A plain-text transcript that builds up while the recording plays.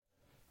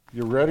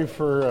You ready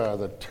for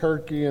the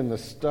turkey and the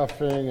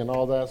stuffing and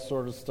all that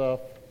sort of stuff?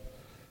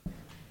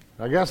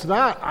 I guess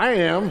not. I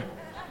am.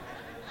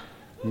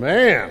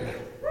 Man.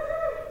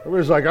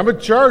 Everybody's like, I'm at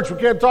church. We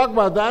can't talk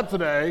about that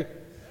today.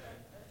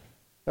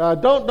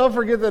 Don't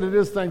forget that it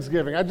is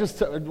Thanksgiving.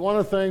 One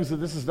of the things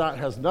that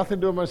has nothing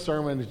to do with my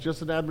sermon. It's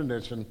just an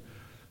admonition.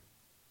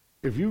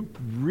 If you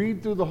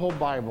read through the whole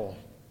Bible,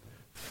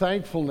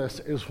 thankfulness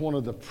is one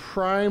of the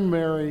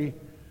primary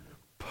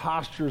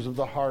postures of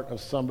the heart of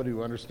somebody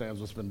who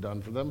understands what's been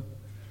done for them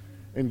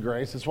in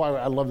grace. That's why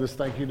I love this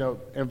thank you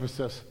note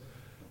emphasis.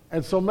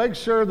 And so make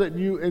sure that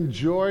you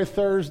enjoy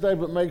Thursday,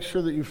 but make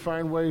sure that you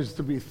find ways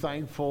to be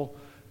thankful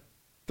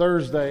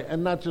Thursday,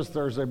 and not just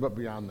Thursday, but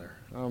beyond there.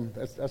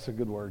 That's a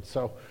good word.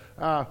 So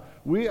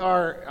we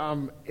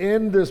are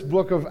in this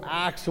book of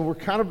Acts, and we're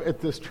kind of at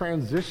this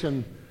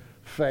transition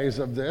phase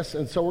of this.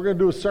 And so we're going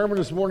to do a sermon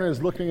this morning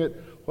is looking at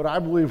what I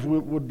believe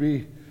would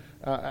be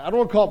I don't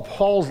want to call it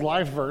Paul's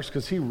life verse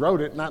because he wrote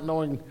it not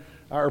knowing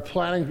or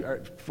planning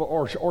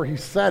or he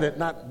said it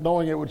not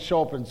knowing it would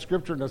show up in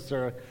Scripture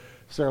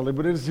necessarily,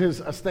 but it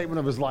is a statement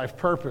of his life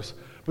purpose.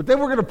 But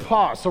then we're going to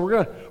pause. So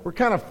we're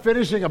kind of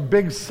finishing a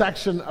big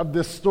section of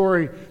this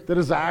story that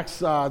is Acts,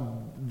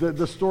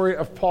 the story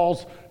of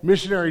Paul's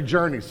missionary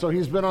journey. So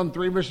he's been on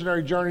 3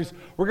 missionary journeys.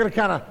 We're going to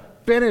kind of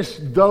finish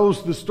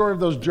the story of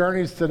those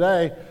journeys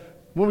today.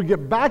 When we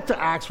get back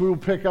to Acts, we will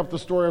pick up the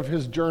story of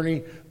his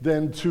journey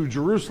then to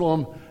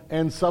Jerusalem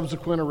and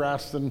subsequent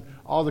arrests and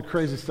all the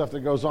crazy stuff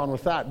that goes on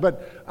with that.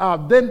 But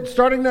then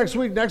starting next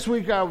week,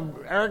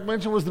 Eric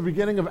mentioned was the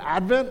beginning of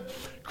Advent.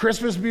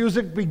 Christmas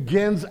music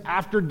begins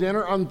after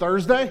dinner on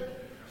Thursday.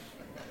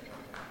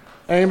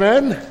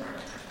 Amen.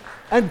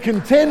 And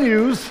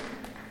continues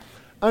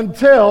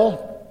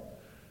until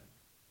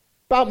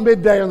about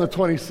midday on the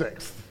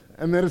 26th.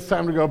 And then it's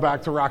time to go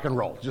back to rock and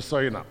roll, just so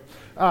you know.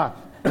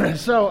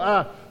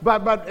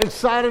 But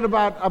excited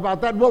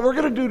about that. What we're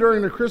going to do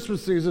during the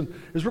Christmas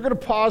season is we're going to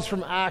pause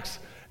from Acts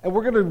and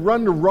we're going to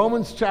run to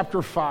Romans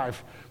chapter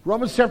 5.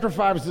 Romans chapter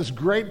 5 is this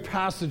great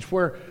passage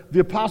where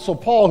the Apostle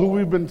Paul, who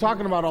we've been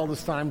talking about all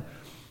this time,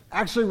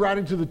 actually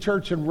writing to the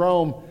church in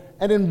Rome,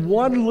 and in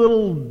one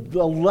little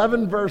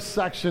 11-verse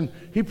section,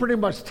 he pretty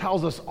much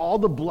tells us all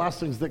the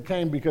blessings that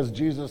came because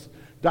Jesus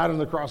died on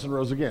the cross and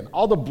rose again.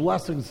 All the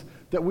blessings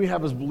that we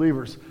have as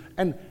believers.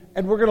 And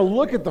we're going to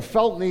look at the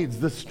felt needs,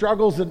 the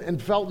struggles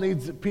and felt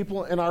needs that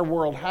people in our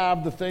world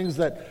have, the things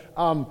that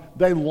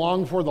they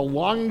long for, the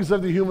longings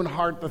of the human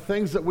heart, the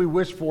things that we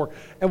wish for.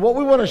 And what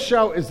we want to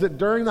show is that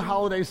during the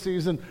holiday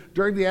season,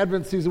 during the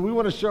Advent season, we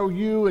want to show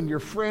you and your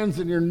friends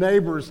and your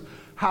neighbors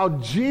how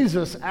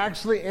Jesus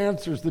actually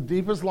answers the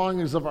deepest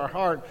longings of our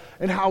heart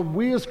and how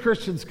we as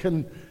Christians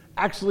can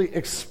actually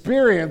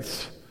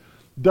experience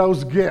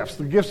those gifts,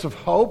 the gifts of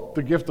hope,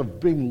 the gift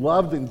of being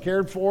loved and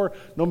cared for,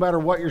 no matter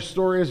what your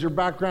story is, your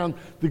background,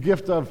 the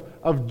gift of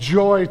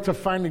joy to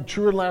finding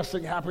true and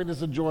lasting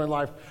happiness and joy in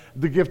life,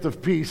 the gift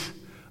of peace,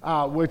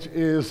 which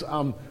is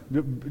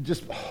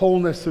just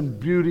wholeness and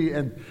beauty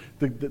and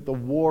the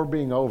war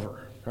being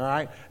over. All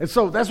right? And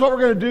so that's what we're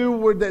going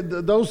to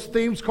do. Those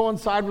themes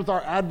coincide with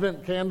our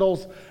Advent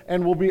candles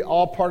and will be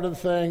all part of the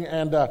thing.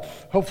 And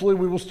hopefully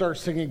we will start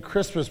singing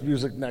Christmas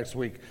music next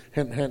week.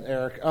 Hint, hint,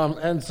 Eric.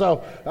 And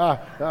so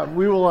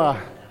we will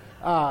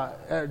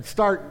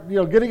start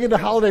getting into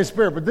holiday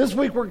spirit. But this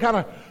week we're kind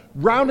of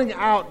rounding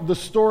out the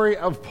story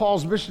of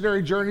Paul's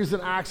missionary journeys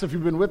in Acts, if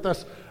you've been with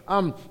us.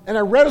 And I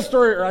read a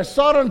story, or I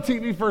saw it on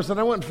TV first, and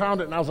I went and found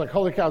it, and I was like,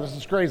 holy cow, this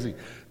is crazy.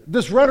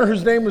 This runner,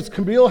 whose name was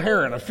Camille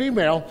Herron, a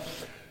female,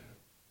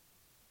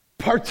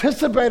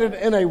 participated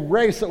in a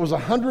race that was a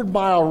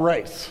 100-mile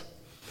race.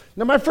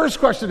 Now, my first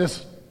question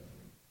is,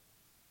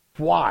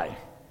 why?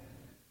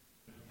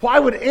 Why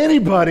would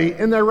anybody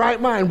in their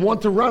right mind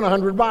want to run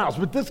 100 miles?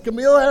 But this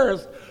Camille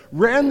Harris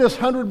ran this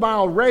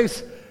 100-mile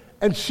race,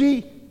 and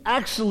she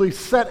actually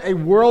set a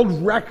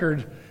world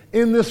record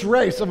in this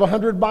race of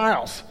 100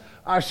 miles.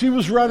 She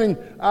was running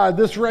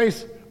this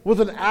race with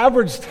an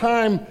average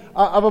time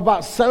of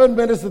about 7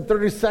 minutes and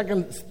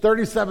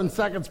 37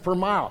 seconds per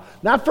mile.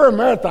 Not for a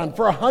marathon,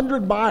 for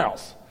 100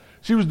 miles.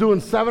 She was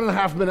doing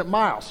 7.5-minute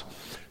miles.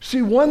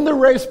 She won the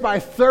race by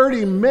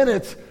 30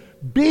 minutes,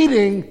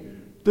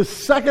 beating the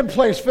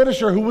second-place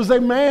finisher, who was a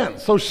man.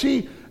 So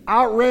she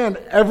outran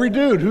every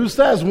dude. Who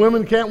says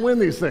women can't win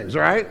these things,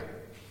 right?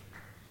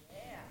 Yeah.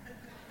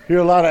 Hear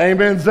a lot of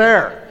amens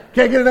there.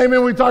 Can't get an amen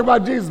when we talk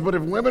about Jesus, but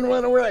if women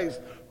win a race,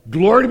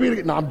 glory to be to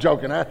God. No, I'm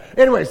joking.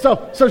 Anyway,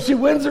 so she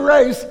wins the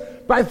race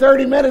by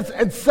 30 minutes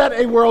and set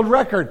a world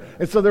record.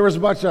 And so there was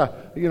a bunch of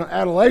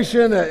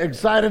adulation,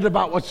 excited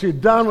about what she had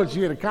done, what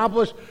she had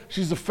accomplished.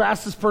 She's the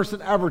fastest person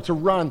ever to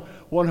run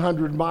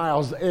 100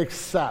 miles,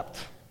 except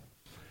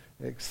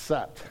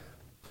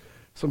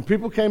some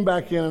people came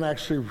back in and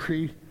actually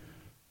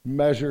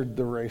re-measured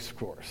the race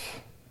course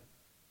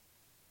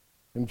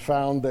and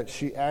found that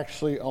she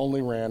actually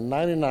only ran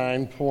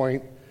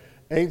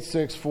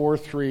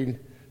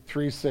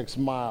 99.864336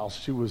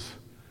 miles.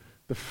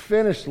 The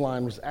finish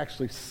line was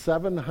actually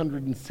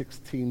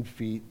 716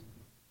 feet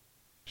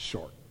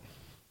short.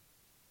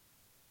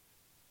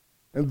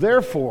 And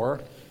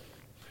therefore,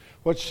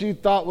 what she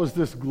thought was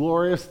this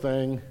glorious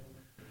thing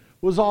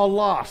was all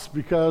lost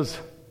because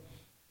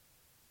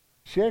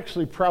she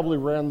actually probably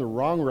ran the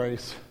wrong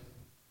race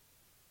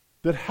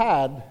that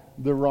had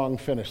the wrong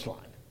finish line.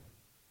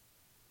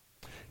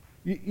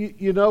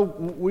 You know,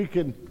 we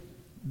can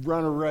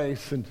run a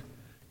race and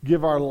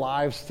give our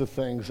lives to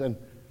things and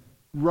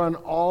run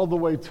all the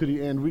way to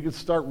the end. We could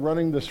start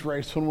running this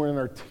race when we're in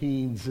our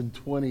teens and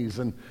 20s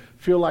and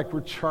feel like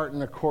we're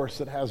charting a course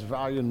that has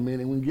value and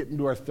meaning. We can get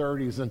into our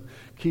 30s and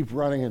keep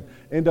running and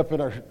end up in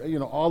our,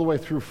 all the way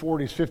through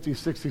 40s, 50s,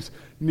 60s,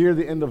 near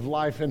the end of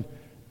life.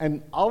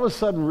 And all of a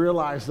sudden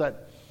realize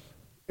that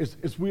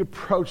as we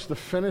approach the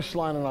finish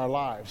line in our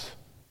lives,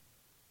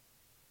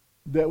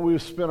 that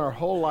we've spent our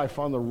whole life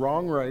on the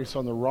wrong race,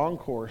 on the wrong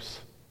course,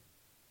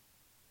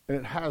 and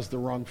it has the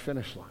wrong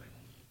finish line.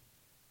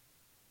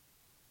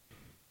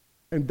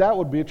 And that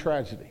would be a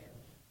tragedy.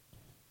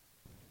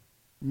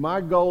 My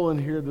goal in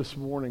here this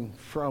morning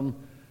from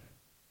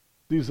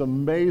these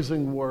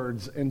amazing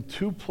words in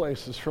two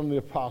places from the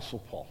Apostle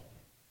Paul,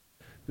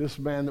 this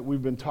man that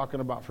we've been talking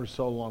about for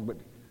so long, but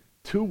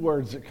two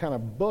words that kind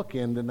of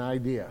bookend an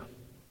idea,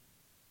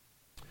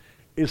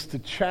 is to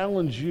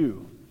challenge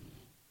you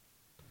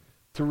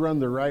to run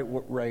the right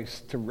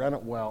race, to run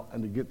it well,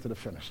 and to get to the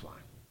finish line.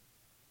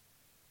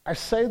 I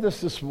say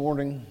this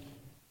morning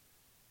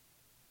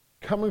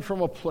coming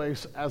from a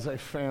place as a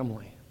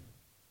family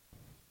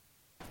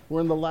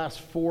where in the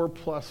last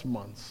 4+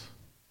 months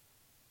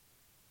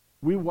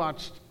we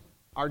watched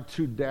our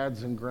two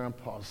dads and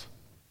grandpas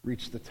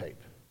reach the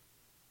tape.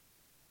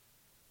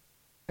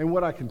 And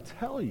what I can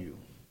tell you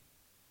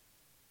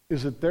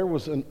is that there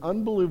was an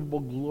unbelievable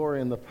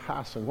glory in the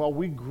passing. While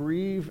we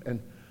grieve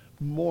and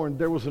mourn,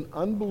 there was an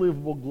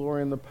unbelievable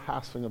glory in the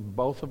passing of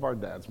both of our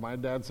dads, my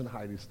dad's and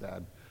Heidi's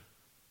dad,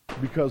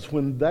 because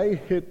when they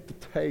hit the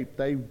tape,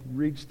 they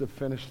reached the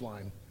finish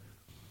line,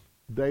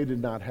 they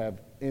did not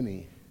have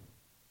any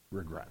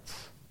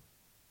regrets.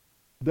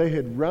 They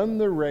had run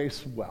the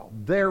race well,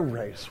 their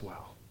race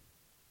well.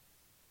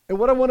 And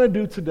what I want to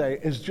do today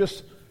is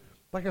just,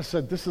 like I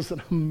said, this is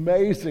an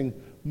amazing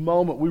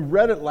moment. We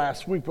read it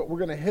last week, but we're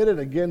going to hit it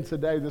again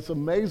today. This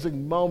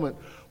amazing moment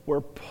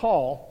where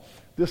Paul,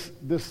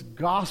 this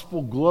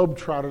gospel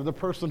globetrotter, the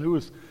person who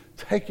is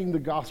taking the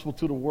gospel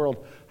to the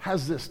world,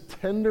 has this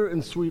tender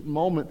and sweet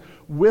moment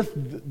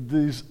with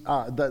these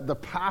the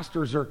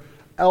pastors or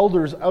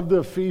elders of the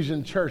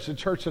Ephesian church, the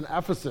church in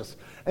Ephesus.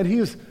 And he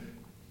is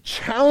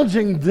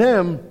challenging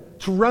them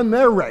to run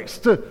their race,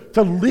 to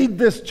lead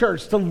this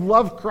church, to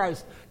love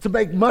Christ, to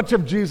make much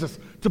of Jesus,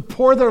 to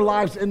pour their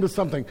lives into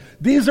something.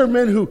 These are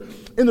men who,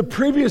 in the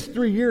previous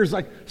 3 years,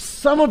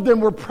 some of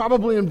them were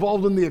probably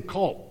involved in the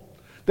occult.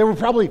 They were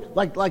probably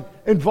like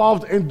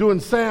involved in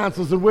doing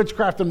seances and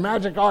witchcraft and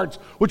magic arts,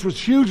 which was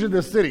huge in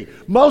this city.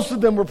 Most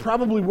of them were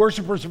probably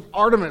worshipers of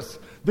Artemis,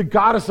 the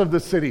goddess of the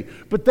city.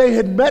 But they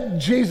had met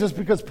Jesus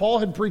because Paul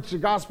had preached the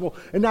gospel.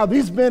 And now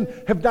these men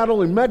have not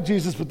only met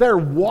Jesus, but they're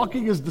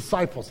walking as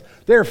disciples.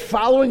 They're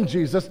following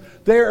Jesus.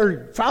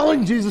 They're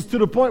following Jesus to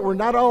the point where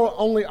not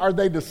only are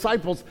they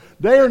disciples,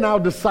 they are now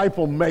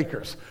disciple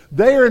makers.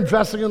 They are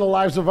investing in the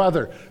lives of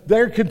others.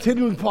 They're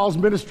continuing Paul's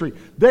ministry.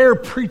 They're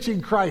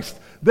preaching Christ.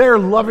 They're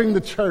loving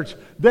the church.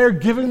 They're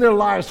giving their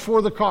lives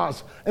for the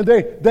cause. And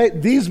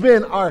these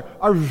men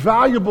are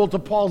valuable to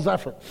Paul's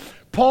effort.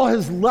 Paul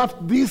has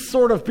left these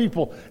sort of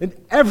people in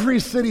every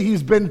city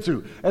he's been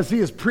to as he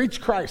has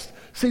preached Christ,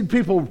 seen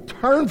people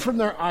turn from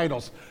their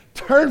idols,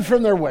 turn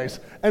from their ways,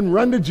 and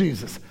run to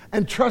Jesus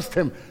and trust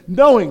him,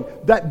 knowing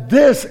that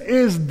this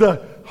is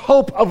the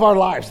hope of our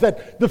lives,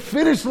 that the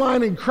finish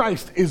line in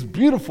Christ is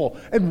beautiful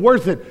and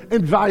worth it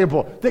and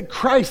valuable, that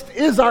Christ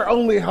is our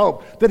only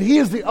hope, that he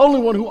is the only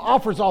one who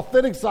offers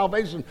authentic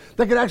salvation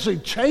that can actually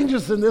change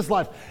us in this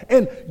life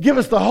and give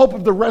us the hope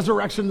of the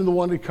resurrection in the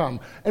one to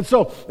come. And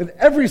so in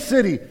every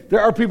city,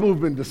 there are people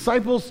who've been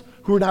disciples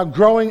who are now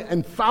growing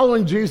and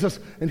following Jesus.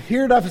 And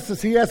here at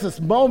Ephesus, he has this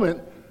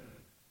moment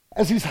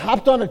as he's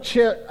hopped on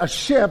a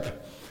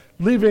ship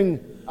leaving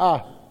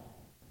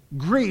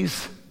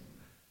Greece,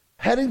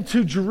 heading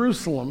to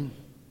Jerusalem,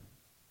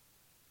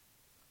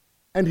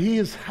 and he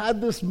has had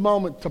this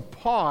moment to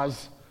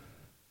pause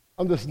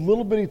on this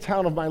little bitty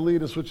town of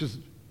Miletus, which is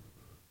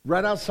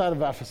right outside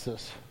of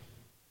Ephesus,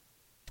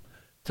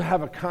 to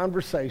have a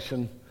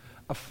conversation,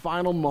 a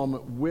final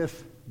moment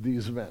with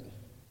these men.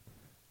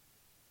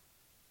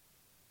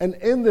 And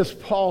in this,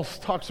 Paul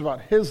talks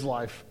about his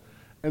life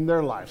and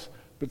their lives.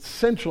 But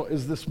central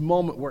is this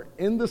moment where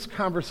in this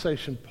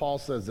conversation, Paul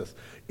says this.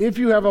 If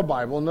you have a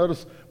Bible,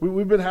 notice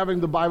we've been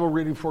having the Bible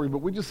reading for you, but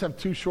we just have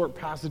two short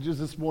passages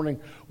this morning.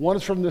 One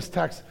is from this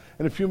text.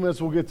 In a few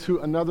minutes, we'll get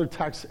to another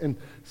text in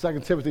 2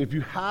 Timothy. If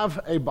you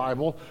have a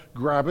Bible,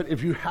 grab it.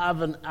 If you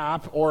have an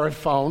app or a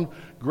phone,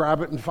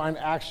 grab it and find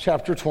Acts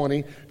chapter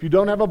 20. If you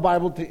don't have a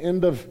Bible, at the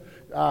end of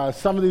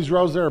some of these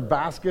rows, there are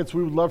baskets.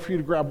 We would love for you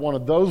to grab one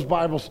of those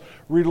Bibles,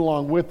 read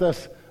along with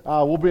us.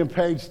 We'll be on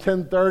page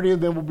 1030,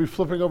 and then we'll be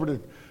flipping over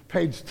to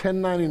page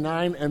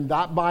 1099 and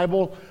that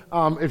Bible.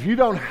 If you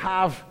don't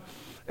have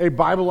a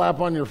Bible app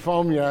on your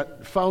phone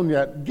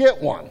yet,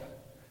 get one.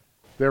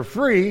 They're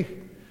free,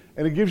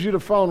 and it gives you the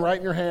phone right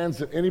in your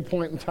hands at any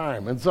point in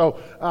time. And so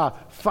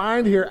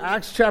find here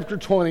Acts chapter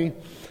 20. I'm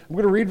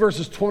going to read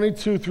verses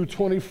 22 through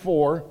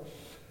 24.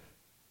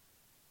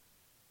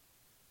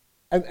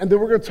 And then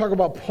we're going to talk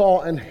about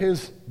Paul and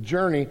his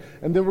journey,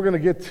 and then we're going to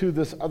get to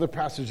this other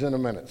passage in a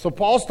minute. So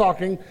Paul's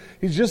talking.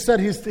 He's just said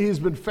he's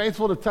been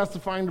faithful to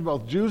testifying to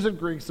both Jews and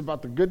Greeks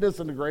about the goodness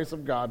and the grace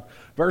of God.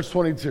 Verse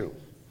 22.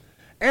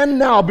 And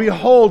now,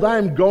 behold, I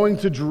am going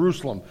to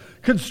Jerusalem,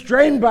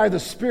 constrained by the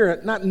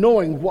Spirit, not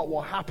knowing what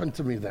will happen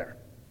to me there,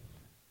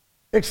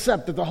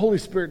 except that the Holy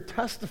Spirit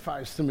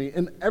testifies to me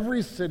in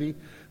every city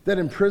that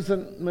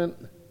imprisonment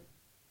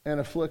and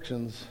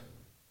afflictions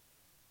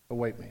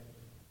await me.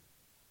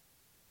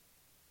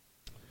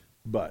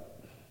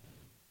 But,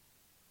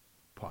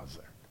 pause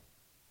there.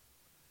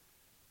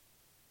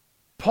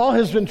 Paul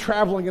has been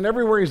traveling, and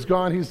everywhere he's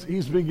gone,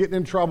 he's been getting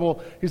in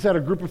trouble. He's had a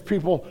group of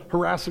people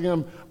harassing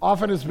him.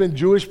 Often it's been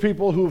Jewish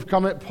people who have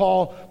come at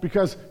Paul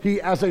because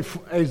he, as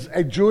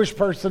a Jewish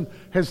person,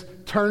 has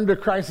turned to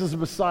Christ as a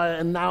Messiah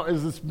and now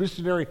is this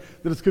missionary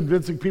that is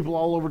convincing people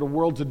all over the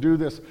world to do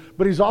this.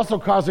 But he's also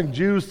causing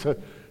Jews to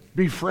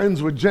be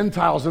friends with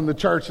Gentiles in the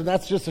church, and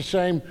that's just a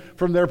shame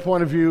from their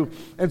point of view.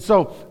 And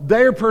so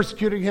they are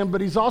persecuting him, but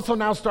he's also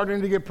now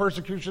starting to get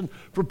persecution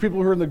from people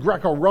who are in the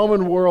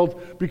Greco-Roman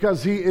world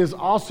because he is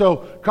also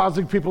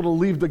causing people to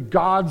leave the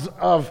gods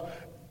of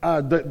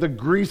the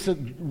Greece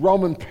and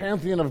Roman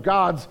pantheon of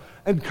gods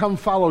and come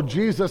follow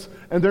Jesus.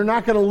 And they're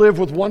not going to live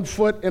with one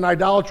foot in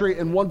idolatry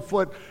and one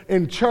foot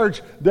in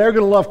church. They're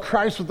going to love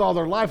Christ with all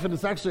their life, and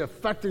it's actually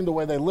affecting the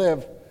way they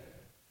live,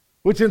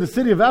 which in the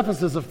city of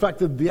Ephesus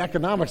affected the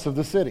economics of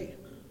the city.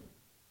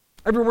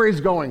 Everywhere he's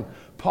going,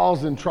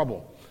 Paul's in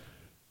trouble.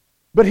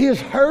 But he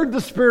has heard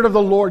the Spirit of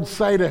the Lord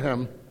say to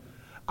him,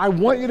 I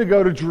want you to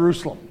go to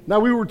Jerusalem. Now,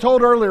 we were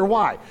told earlier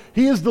why.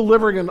 He is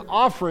delivering an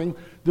offering.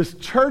 This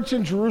church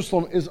in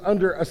Jerusalem is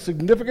under a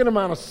significant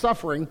amount of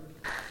suffering.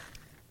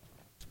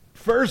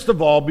 First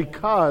of all,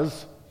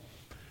 because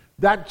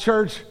that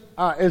church,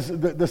 is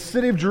the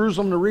city of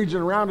Jerusalem, the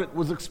region around it,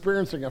 was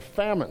experiencing a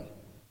famine.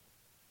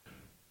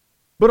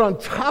 But on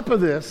top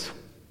of this,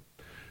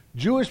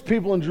 Jewish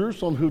people in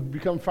Jerusalem who'd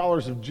become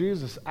followers of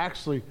Jesus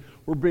actually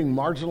were being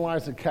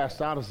marginalized and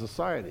cast out of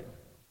society.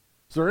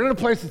 So they're in a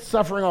place that's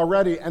suffering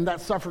already, and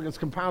that suffering is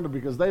compounded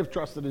because they've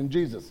trusted in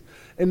Jesus.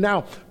 And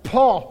now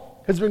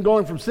Paul has been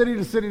going from city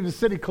to city to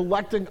city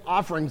collecting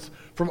offerings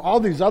from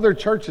all these other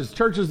churches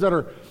that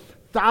are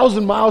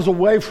 1,000 miles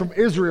away from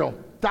Israel,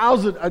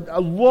 a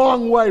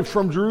long way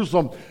from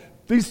Jerusalem.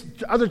 These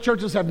other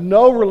churches have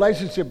no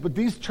relationship, but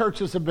these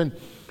churches have been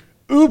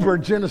uber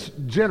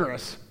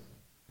generous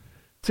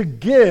to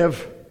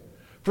give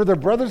for their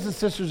brothers and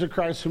sisters of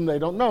Christ whom they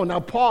don't know. Now,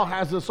 Paul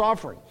has this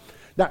offering.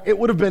 Now, it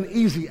would have been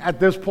easy at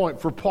this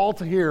point for Paul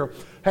to hear,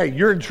 hey,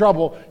 you're in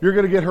trouble, you're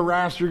going to get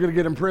harassed, you're going to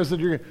get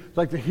imprisoned, you're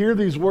like to hear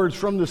these words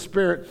from the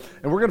Spirit.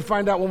 And we're going to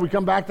find out when we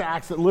come back to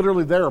Acts that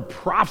literally there are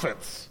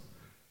prophets,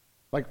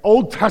 like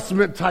Old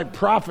Testament type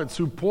prophets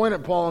who point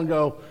at Paul and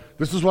go,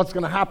 this is what's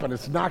going to happen.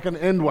 It's not going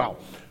to end well.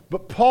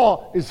 But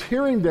Paul is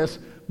hearing this.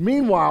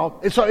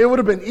 Meanwhile, so it would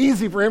have been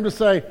easy for him to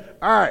say,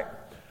 all right,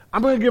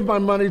 I'm going to give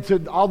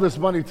all this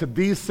money to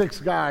these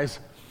 6 guys.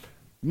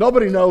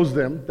 Nobody knows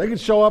them. They can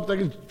show up. They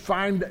can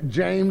find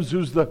James,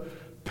 who's the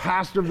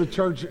pastor of the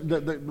church,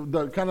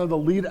 the kind of the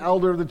lead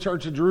elder of the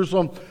church in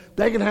Jerusalem.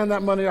 They can hand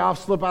that money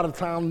off, slip out of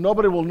town.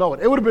 Nobody will know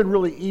it. It would have been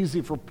really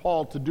easy for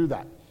Paul to do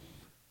that.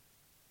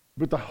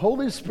 But the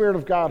Holy Spirit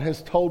of God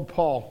has told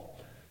Paul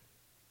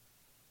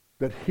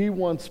that he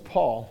wants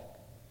Paul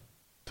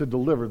to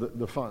deliver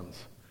the funds.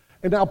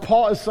 And now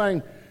Paul is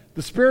saying,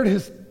 the Spirit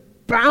has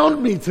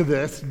bound me to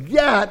this,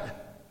 yet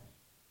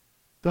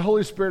the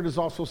Holy Spirit has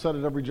also said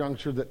at every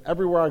juncture that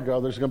everywhere I go,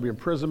 there's going to be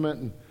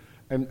imprisonment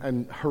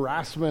and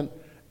harassment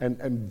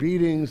and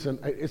beatings, and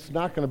it's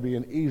not going to be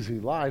an easy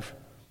life,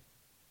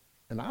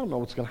 and I don't know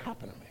what's going to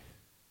happen to me.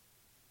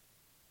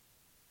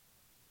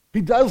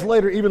 He does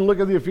later even look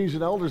at the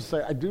Ephesian elders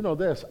and say, I do know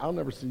this, I'll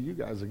never see you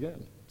guys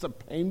again. It's a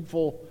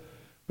painful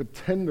but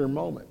tender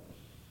moment.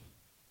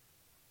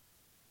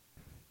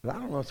 But I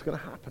don't know what's going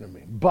to happen to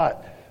me.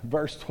 But,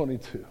 verse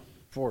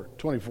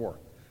 24.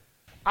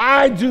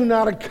 I do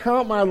not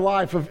account my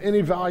life of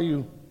any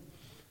value,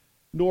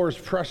 nor as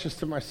precious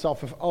to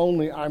myself, if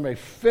only I may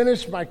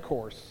finish my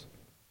course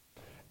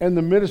and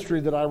the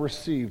ministry that I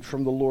received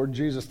from the Lord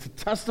Jesus to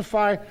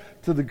testify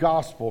to the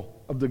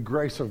gospel of the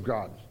grace of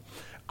God.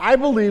 I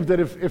believe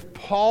that if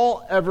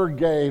Paul ever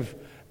gave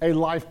a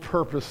life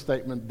purpose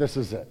statement, this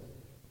is it.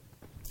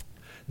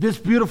 This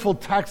beautiful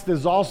text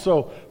is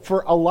also,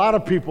 for a lot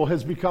of people,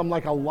 has become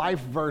like a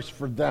life verse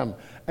for them.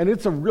 And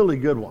it's a really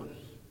good one.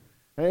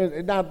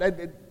 And not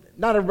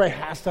everybody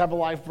has to have a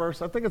life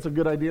verse. I think it's a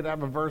good idea to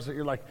have a verse that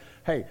you're like,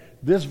 hey,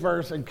 this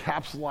verse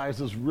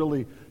encapsulates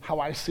really how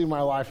I see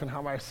my life and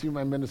how I see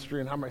my ministry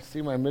and how I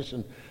see my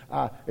mission.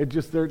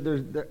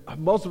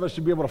 Most of us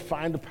should be able to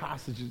find a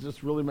passage that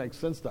just really makes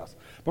sense to us.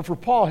 But for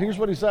Paul, here's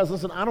what he says.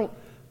 Listen, I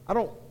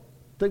don't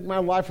think my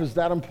life is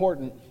that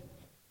important.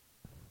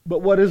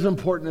 But what is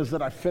important is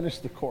that I finish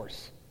the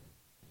course.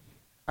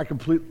 I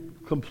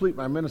complete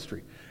my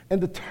ministry.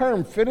 And the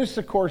term finish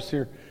the course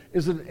here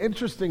is an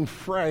interesting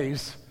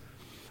phrase.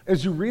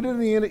 As you read it in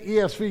the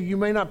ESV, you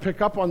may not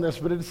pick up on this,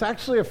 but it's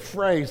actually a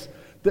phrase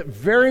that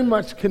very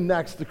much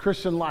connects the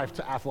Christian life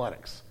to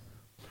athletics,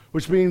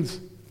 which means,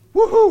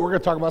 woohoo, we're going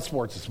to talk about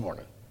sports this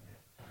morning.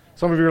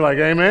 Some of you are like,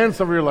 amen.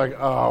 Some of you are like,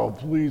 oh,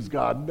 please,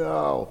 God,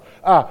 no.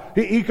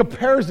 He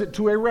compares it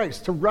to a race,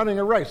 to running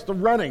a race, to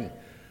running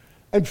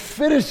and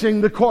finishing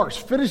the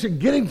course,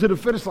 getting to the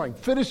finish line,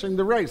 finishing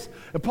the race.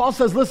 And Paul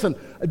says, listen,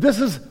 this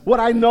is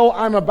what I know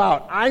I'm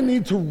about. I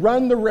need to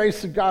run the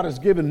race that God has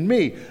given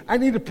me. I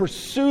need to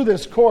pursue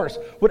this course.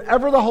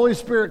 Whatever the Holy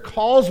Spirit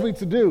calls me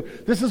to do,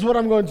 this is what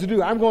I'm going to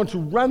do. I'm going to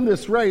run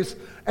this race,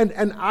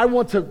 and I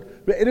want to,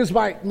 it is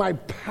my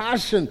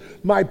passion,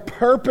 my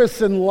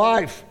purpose in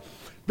life,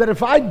 that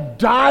if I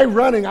die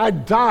running, I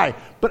die.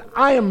 But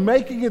I am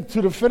making it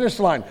to the finish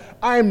line.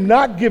 I am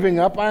not giving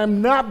up. I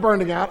am not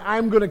burning out. I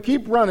am going to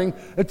keep running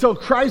until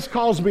Christ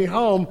calls me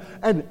home.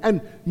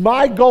 And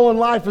my goal in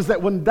life is that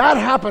when that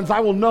happens, I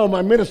will know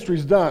my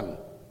ministry's done.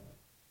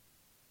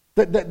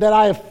 That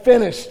I have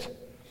finished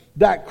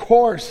that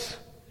course.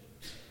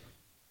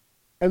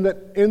 And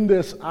that in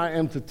this I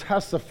am to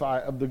testify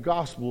of the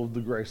gospel of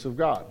the grace of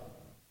God.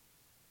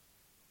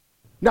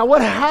 Now,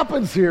 what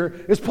happens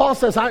here is Paul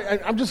says,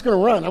 I'm just going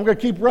to run. I'm going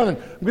to keep running.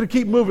 I'm going to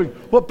keep moving.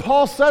 What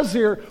Paul says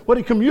here, what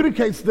he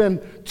communicates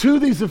then to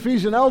these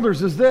Ephesian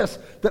elders is this,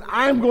 that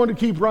I'm going to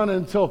keep running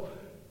until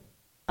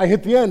I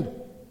hit the end.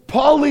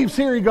 Paul leaves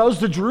here. He goes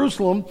to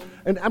Jerusalem,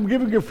 and I'm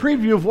giving you a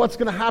preview of what's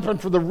going to happen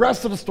for the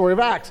rest of the story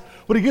of Acts.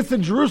 When he gets to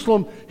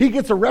Jerusalem, he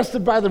gets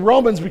arrested by the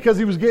Romans because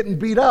he was getting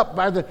beat up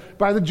by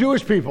the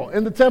Jewish people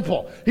in the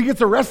temple. He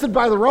gets arrested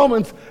by the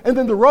Romans, and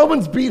then the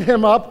Romans beat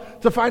him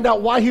up to find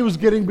out why he was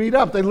getting beat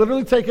up. They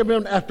literally take him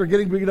in after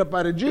getting beat up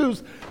by the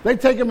Jews. They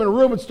take him in a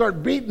room and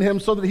start beating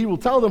him so that he will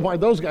tell them why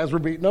those guys were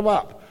beating him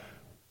up.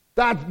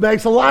 That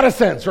makes a lot of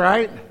sense,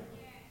 right?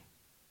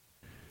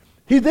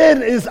 He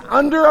then is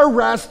under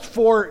arrest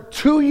for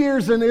 2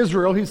 years in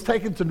Israel. He's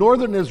taken to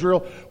northern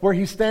Israel, where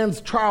he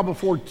stands trial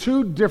before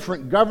 2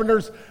 different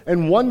governors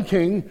and 1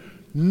 king.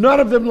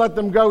 None of them let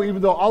them go,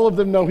 even though all of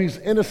them know he's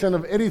innocent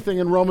of anything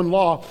in Roman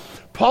law.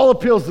 Paul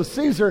appeals to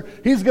Caesar.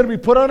 He's going to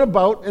be put on a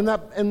boat. In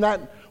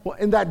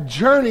that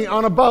journey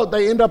on a boat,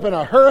 they end up in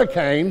a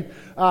hurricane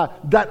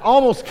that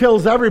almost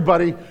kills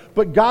everybody.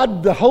 But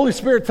God, the Holy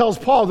Spirit, tells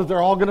Paul that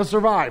they're all going to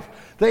survive.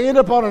 They end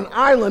up on an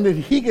island,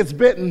 and he gets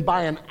bitten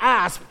by an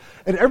asp.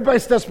 And everybody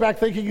steps back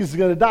thinking he's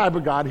going to die,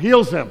 but God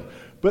heals him.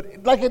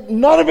 But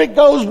none of it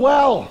goes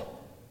well.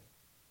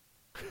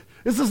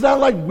 This is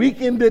not like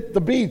weekend at the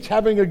beach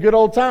having a good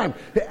old time.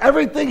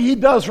 Everything he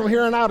does from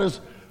here on out is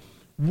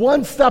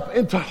one step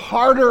into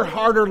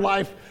harder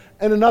life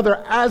and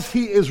another as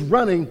he is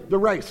running the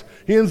race.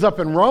 He ends up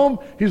in Rome.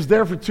 He's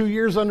there for 2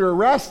 years under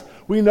arrest.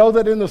 We know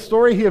that in the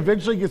story he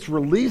eventually gets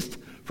released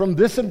from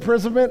this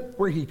imprisonment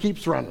where he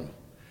keeps running.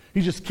 He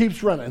just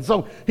keeps running.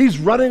 So he's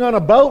running on a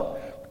boat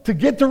to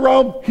get to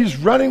Rome. He's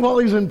running while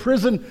he's in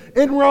prison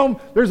in Rome.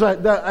 There's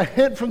a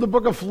hint from the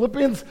book of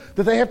Philippians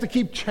that they have to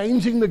keep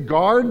changing the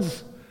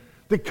guards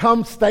that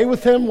come stay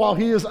with him while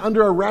he is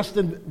under arrest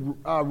in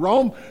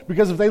Rome,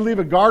 because if they leave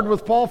a guard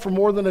with Paul for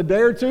more than a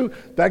day or two,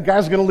 that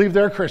guy's going to leave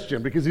there a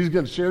Christian because he's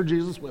going to share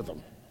Jesus with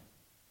them.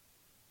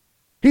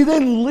 He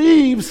then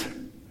leaves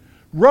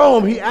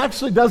Rome. He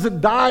actually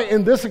doesn't die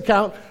in this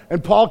account,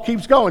 and Paul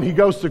keeps going. He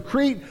goes to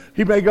Crete.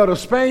 He may go to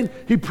Spain.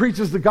 He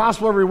preaches the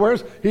gospel everywhere.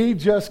 He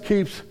just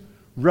keeps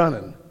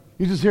running.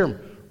 You just hear him,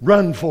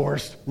 run,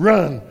 Forrest,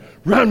 run,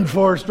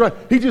 Forrest, run.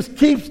 He just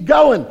keeps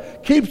going,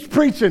 keeps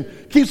preaching,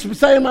 keeps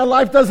saying my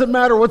life doesn't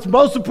matter. What's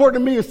most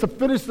important to me is to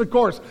finish the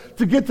course,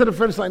 to get to the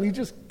finish line. He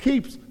just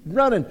keeps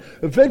running.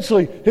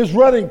 Eventually, his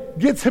running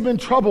gets him in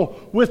trouble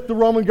with the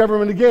Roman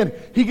government again.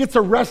 He gets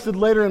arrested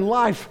later in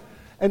life.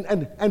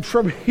 And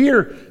from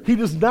here, he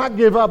does not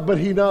give up, but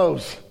he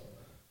knows.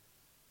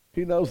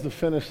 He knows the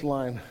finish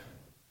line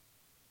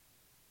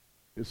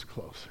is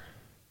closer.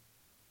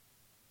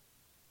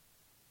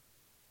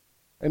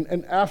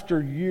 And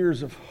after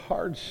years of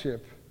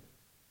hardship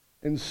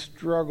and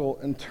struggle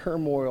and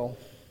turmoil,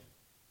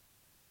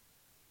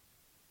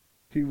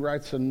 he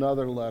writes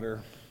another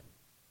letter.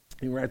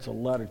 He writes a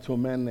letter to a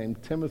man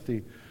named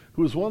Timothy,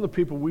 who is one of the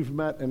people we've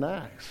met in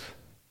Acts.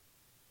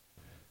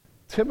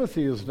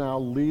 Timothy is now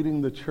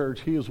leading the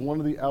church. He is one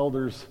of the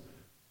elders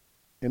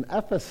in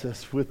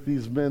Ephesus with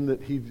these men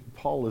that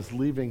Paul is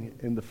leaving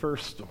in the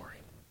first story.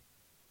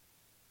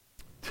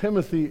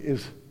 Timothy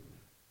is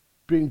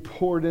being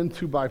poured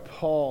into by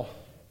Paul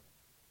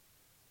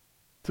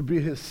to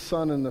be his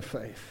son in the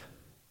faith.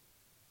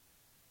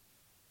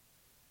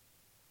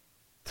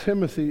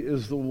 Timothy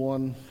is the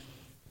one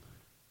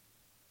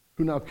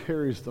who now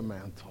carries the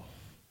mantle.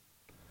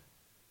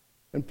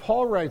 And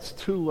Paul writes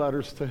 2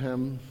 letters to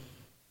him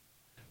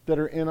that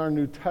are in our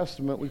New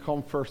Testament. We call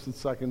them 1st and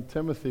 2nd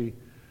Timothy,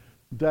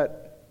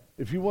 that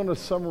if you want to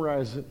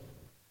summarize it,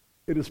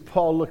 it is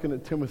Paul looking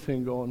at Timothy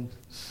and going,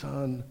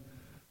 son,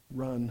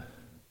 Run.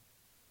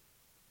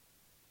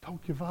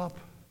 Don't give up.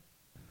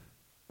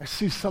 I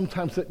see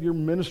sometimes that your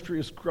ministry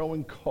is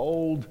growing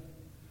cold.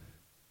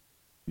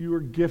 You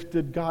are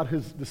gifted.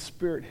 The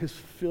Spirit has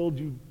filled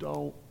you.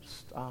 Don't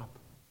stop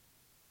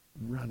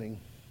running.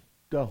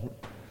 Don't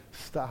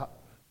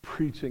stop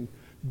preaching.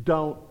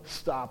 Don't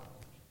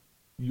stop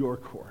your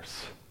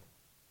course.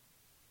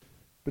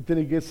 But then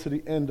he gets to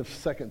the end of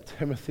 2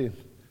 Timothy.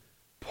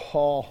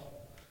 Paul,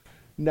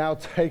 now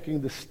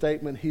taking the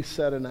statement he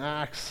said in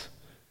Acts,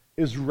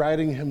 is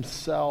writing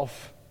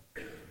himself.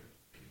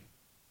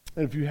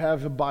 And if you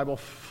have a Bible,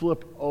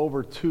 flip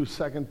over to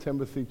 2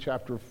 Timothy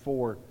chapter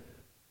 4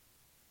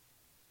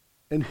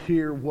 and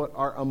hear what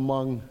are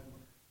among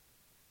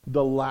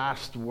the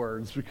last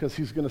words, because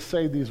he's going to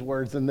say these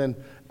words, and then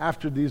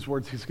after these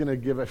words, he's going to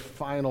give a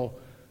final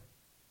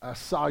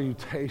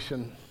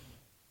salutation,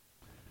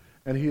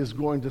 and he is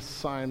going to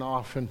sign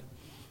off. And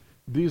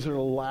these are the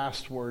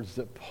last words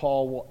that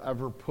Paul will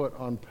ever put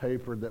on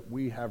paper that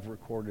we have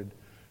recorded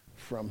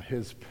from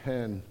his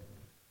pen.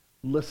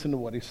 Listen to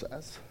what he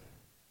says.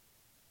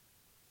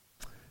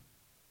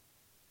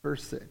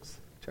 Verse 6,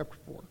 chapter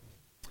 4.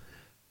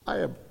 I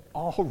have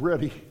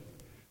already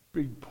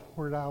been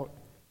poured out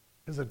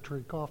as a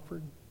drink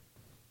offering.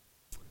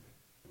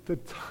 The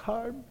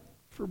time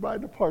for my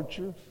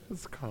departure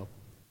has come.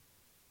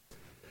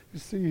 You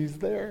see, he's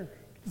there.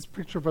 This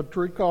picture of a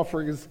drink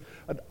offering is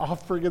an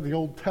offering in the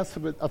Old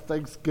Testament, a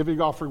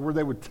Thanksgiving offering where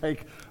they would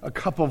take a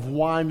cup of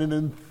wine and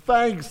in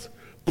thanks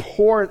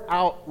pour it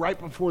out right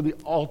before the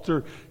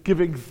altar,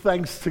 giving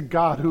thanks to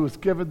God who has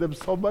given them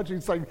so much.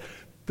 He's like,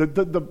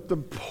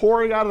 the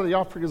pouring out of the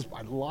offering is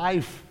my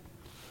life.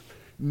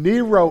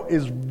 Nero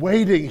is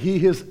waiting. He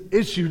has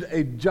issued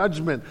a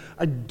judgment.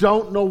 I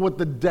don't know what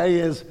the day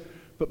is,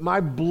 but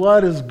my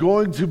blood is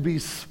going to be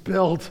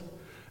spilled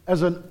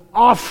as an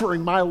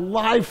offering, my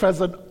life as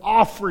an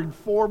offering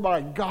for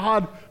my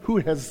God who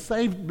has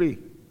saved me.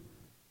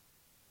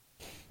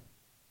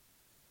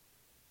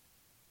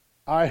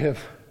 I have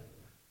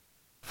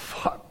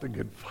fought the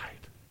good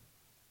fight.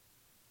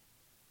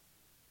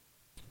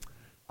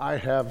 I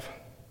have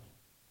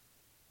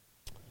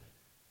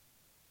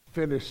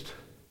finished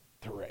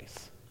the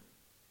race.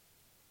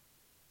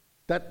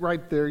 That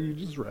right there you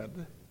just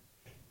read,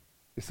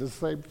 it's the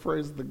same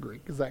phrase in the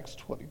Greek as Acts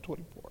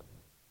 20:24.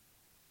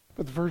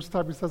 But the first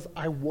time he says,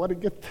 I want to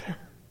get there.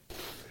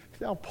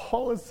 Now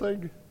Paul is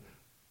saying,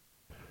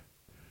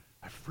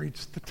 I've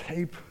reached the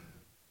tape.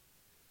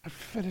 I've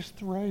finished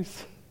the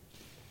race.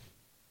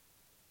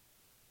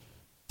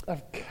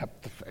 I've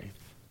kept the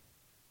faith.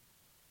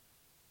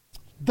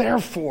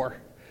 Therefore,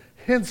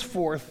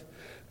 henceforth,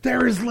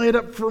 there is laid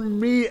up for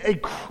me a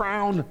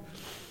crown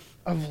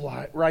of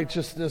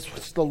righteousness,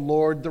 which the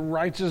Lord, the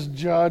righteous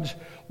judge,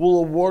 will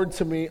award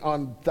to me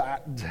on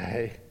that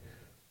day.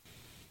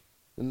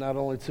 And not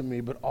only to me,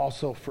 but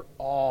also for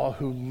all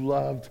who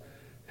loved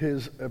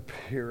his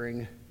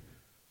appearing.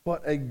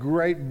 What a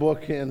great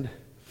bookend.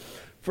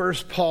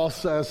 First, Paul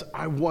says,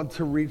 I want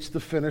to reach the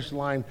finish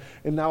line.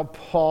 And now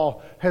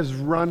Paul has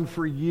run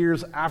for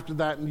years after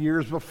that and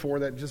years before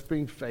that, just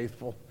being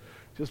faithful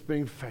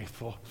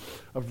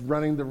of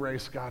running the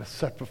race God has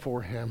set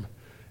before him.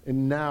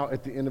 And now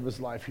at the end of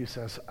his life, he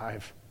says,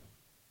 I've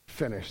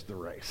finished the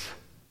race.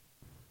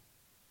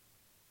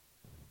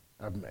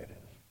 I've made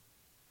it.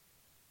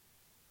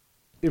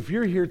 If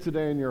you're here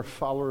today and you're a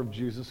follower of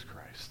Jesus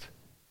Christ,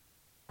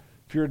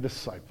 if you're a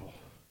disciple,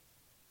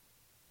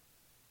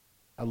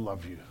 I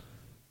love you.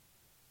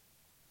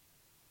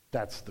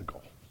 That's the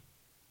goal.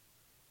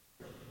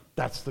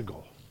 That's the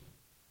goal.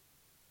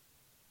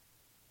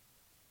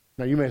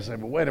 Now you may say,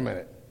 but wait a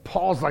minute.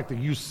 Paul's like the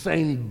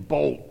Usain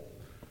Bolt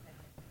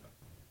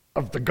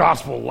of the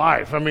gospel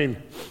life. I mean,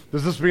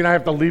 does this mean I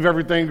have to leave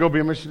everything and go be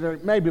a missionary?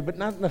 Maybe, but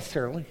not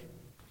necessarily.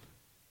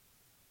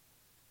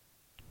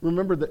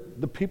 Remember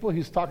that the people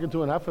he's talking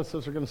to in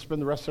Ephesus are going to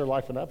spend the rest of their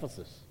life in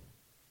Ephesus,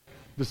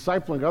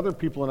 discipling other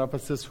people in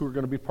Ephesus who are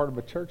going to be part of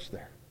a church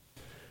there.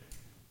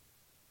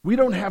 We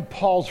don't have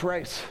Paul's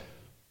race.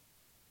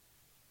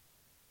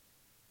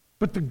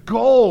 But the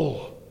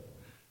goal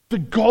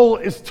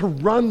is to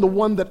run the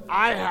one that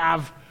I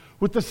have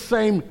with the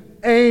same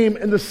aim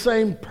and the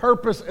same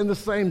purpose and the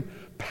same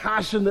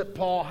passion that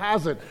Paul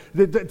has it.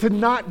 To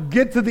not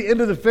get to the end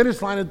of the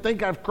finish line and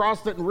think I've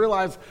crossed it and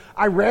realize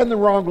I ran the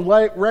wrong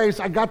race,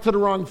 I got to the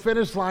wrong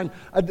finish line,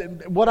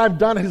 what I've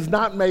done has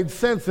not made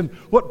sense. And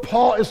what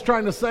Paul is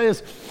trying to say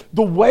is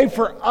the way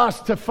for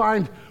us to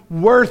find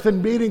worth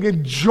and meaning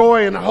and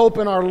joy and hope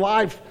in our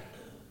life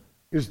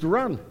is to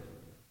run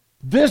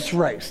this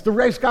race, the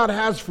race God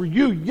has for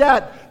you.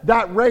 Yet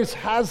that race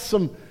has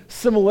some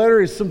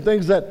similarities, some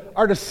things that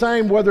are the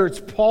same, whether it's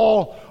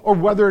Paul or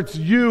whether it's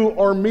you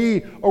or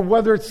me or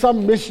whether it's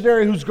some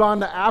missionary who's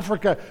gone to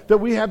Africa, that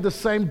we have the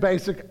same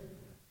basic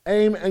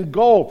aim and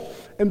goal.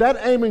 And that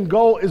aim and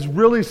goal is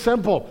really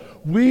simple.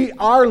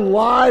 Our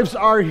lives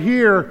are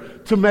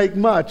here to make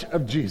much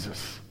of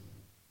Jesus.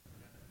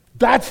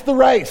 That's the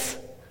race.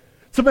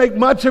 To make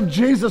much of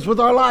Jesus with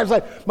our lives.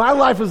 Like, my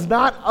life is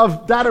not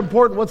of that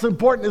important. What's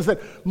important is that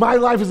my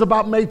life is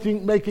about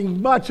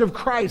making much of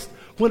Christ.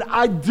 When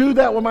I do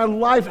that, when my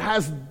life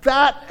has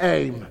that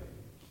aim,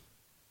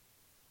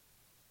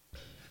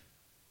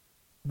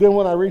 then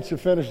when I reach the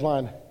finish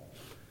line,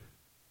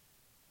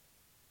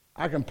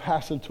 I can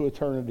pass into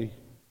eternity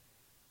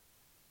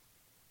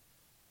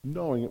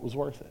knowing it was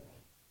worth it.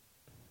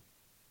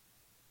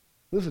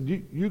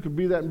 Listen, you could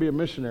be that and be a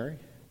missionary,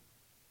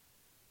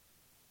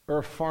 or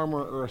a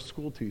farmer, or a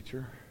school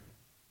teacher,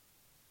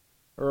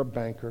 or a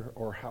banker,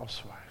 or a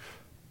housewife.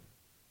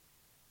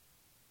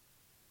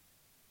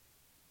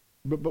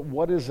 But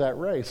what is that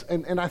race?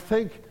 And I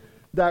think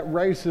that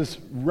race is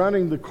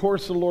running the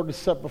course the Lord has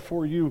set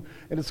before you,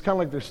 and it's kind of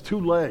like there's two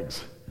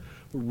legs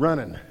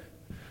running.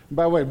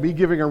 By the way, me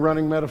giving a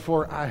running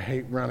metaphor, I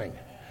hate running.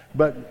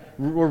 But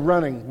we're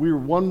running. We're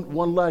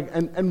one leg.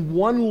 And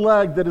one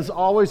leg that is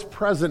always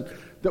present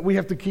that we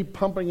have to keep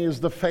pumping is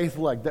the faith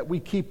leg, that we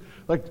keep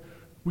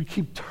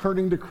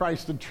turning to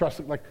Christ and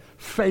trusting, like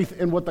faith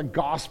in what the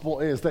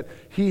gospel is, that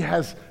he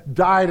has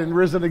died and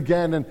risen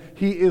again, and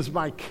he is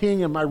my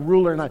king and my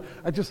ruler, and I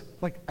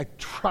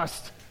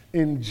trust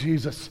in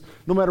Jesus,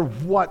 no matter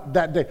what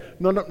that day,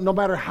 no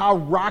matter how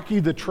rocky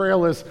the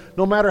trail is,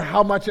 no matter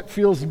how much it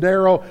feels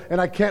narrow and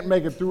I can't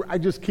make it through, I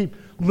just keep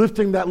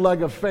lifting that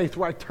leg of faith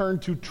where I turn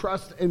to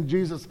trust in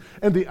Jesus.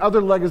 And the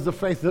other leg is the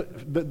faith,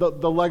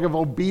 the leg of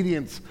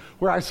obedience,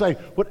 where I say,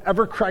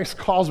 whatever Christ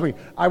calls me,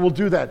 I will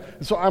do that.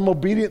 And so I'm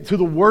obedient to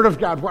the Word of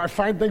God, where I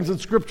find things in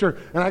Scripture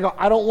and I go,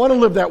 I don't want to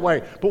live that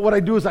way. But what I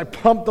do is I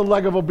pump the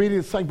leg of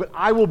obedience, saying, but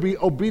I will be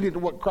obedient to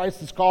what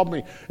Christ has called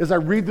me. As I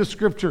read the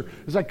Scripture,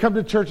 as I come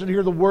to church and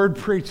hear the Word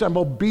preached, I'm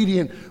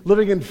obedient,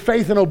 living in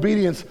faith and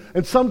obedience.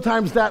 And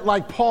sometimes that,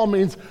 like Paul,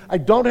 means I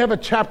don't have a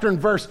chapter and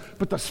verse,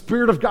 but the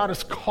Spirit of God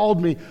has called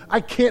me.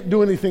 I can't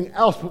do anything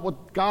else but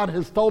what God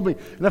has told me.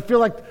 And I feel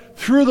like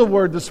through the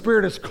Word, the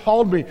Spirit has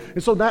called me.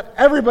 And so not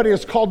everybody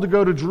is called to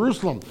go to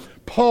Jerusalem.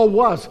 Paul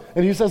was.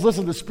 And he says,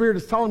 listen, the Spirit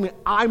is telling me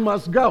I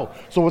must go.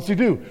 So what's he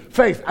do?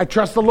 Faith. I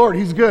trust the Lord.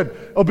 He's good.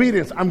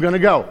 Obedience. I'm going to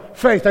go.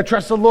 Faith. I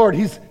trust the Lord.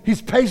 He's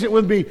patient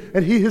with me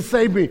and he has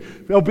saved me.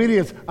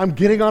 Obedience. I'm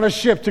getting on a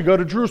ship to go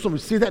to Jerusalem. We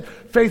see that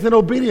faith and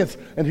obedience.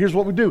 And here's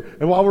what we do.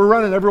 And while we're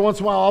running, every once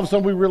in a while, all of a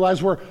sudden we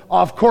realize we're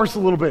off course a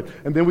little bit.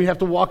 And then we have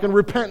to walk in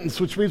repentance,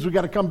 which means we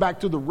got to come back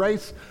to the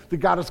race that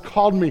God has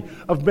called me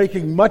of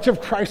making much of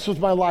Christ with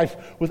my life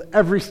with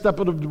every step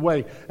of the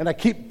way. And I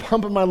keep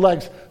pumping my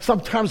legs.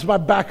 Sometimes my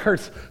back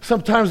hurts.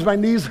 Sometimes my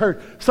knees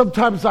hurt.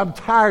 Sometimes I'm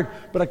tired.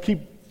 But I keep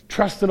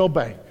trust and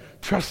obey.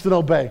 Trust and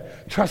obey.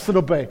 Trust and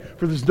obey.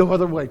 For there's no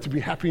other way to be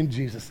happy in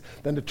Jesus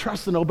than to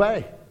trust and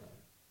obey.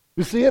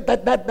 You see it?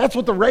 That's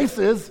what the race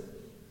is.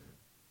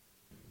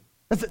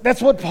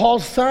 That's what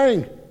Paul's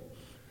saying.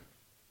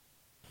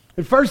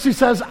 At first he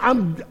says,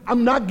 I'm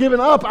not giving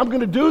up. I'm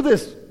going to do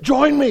this.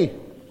 Join me.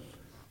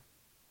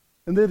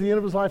 And then at the end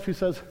of his life he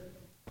says,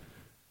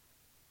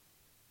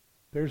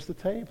 there's the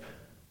tape.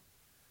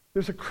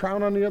 There's a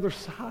crown on the other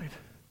side.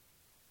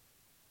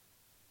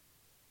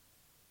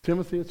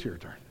 Timothy, it's your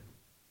turn.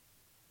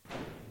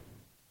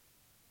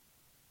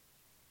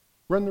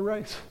 Run the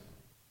race.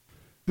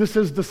 This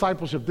is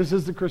discipleship. This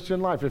is the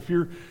Christian life. If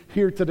you're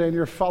here today and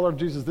you're a follower of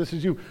Jesus, this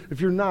is you.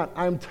 If you're not,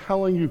 I'm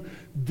telling you,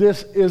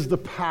 this is the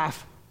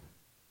path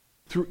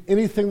through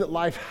anything that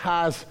life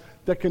has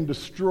that can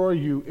destroy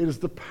you. It is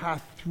the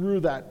path through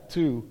that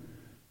to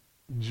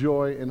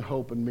joy and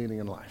hope and meaning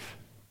in life.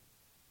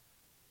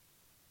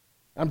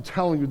 I'm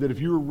telling you that if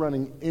you were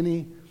running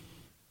any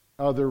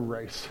other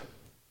race,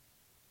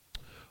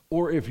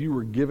 or if you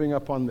were giving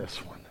up on this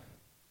one,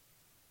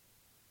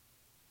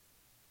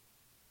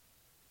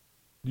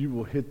 you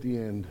will hit the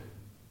end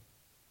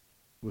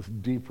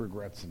with deep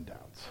regrets and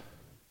doubts.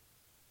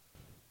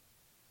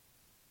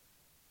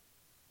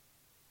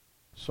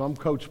 So I'm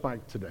Coach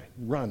Mike today.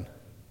 Run.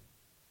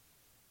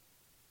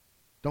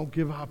 Don't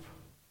give up.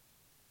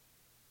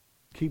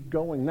 Keep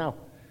going. Now,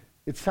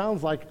 it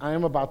sounds like I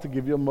am about to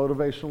give you a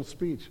motivational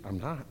speech. I'm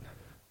not.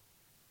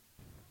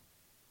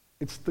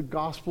 It's the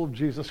gospel of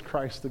Jesus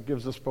Christ that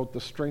gives us both the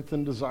strength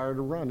and desire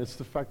to run. It's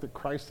the fact that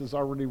Christ has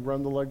already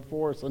run the leg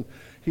for us. And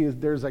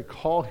there's a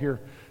call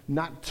here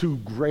not to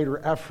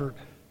greater effort,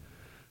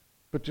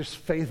 but just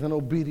faith and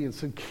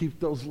obedience, and keep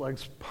those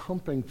legs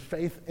pumping.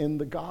 Faith in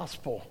the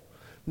gospel.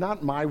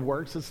 Not my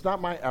works. It's not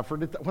my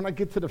effort. When I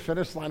get to the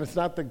finish line, it's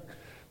not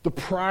the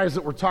prize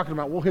that we're talking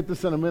about. We'll hit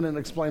this in a minute and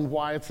explain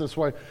why it's this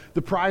way.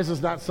 The prize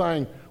is not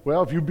saying,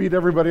 well, if you beat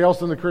everybody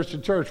else in the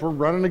Christian church, we're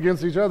running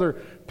against each other.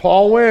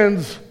 Paul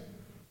wins.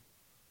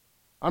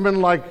 I'm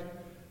in like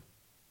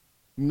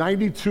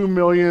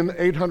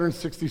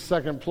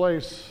 92,862nd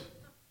place.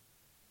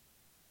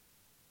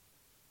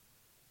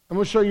 I'm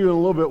going to show you in a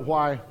little bit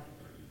why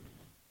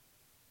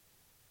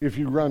if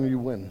you run, you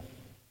win.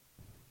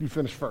 You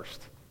finish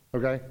first.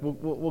 Okay?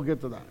 We'll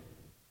get to that.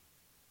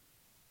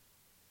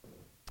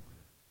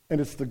 And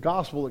it's the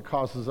gospel that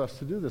causes us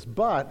to do this.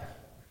 But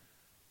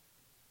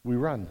we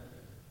run.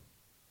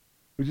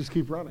 We just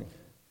keep running.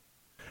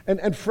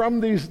 And from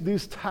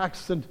these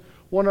texts and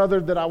one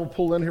other that I will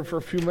pull in here for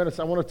a few minutes.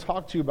 I want to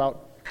talk to you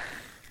about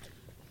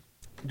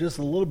just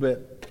a little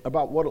bit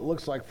about what it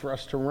looks like for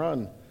us to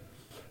run.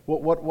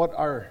 What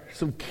are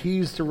some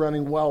keys to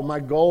running well? My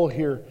goal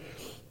here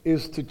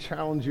is to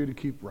challenge you to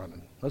keep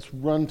running. Let's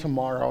run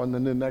tomorrow and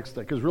then the next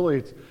day, because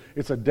really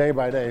it's a day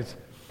by day.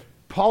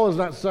 Paul is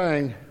not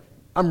saying,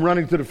 I'm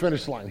running to the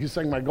finish line. He's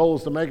saying my goal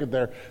is to make it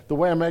there. The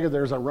way I make it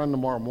there is I run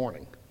tomorrow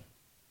morning.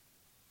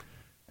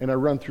 And I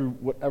run through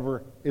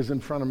whatever is in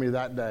front of me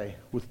that day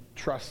with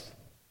trust,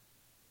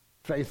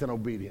 faith, and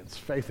obedience.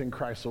 Faith in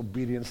Christ,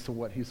 obedience to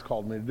what he's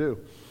called me to do.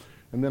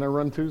 And then I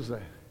run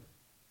Tuesday.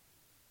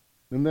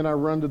 And then I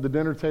run to the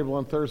dinner table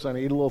on Thursday and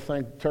I eat a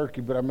little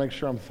turkey, but I make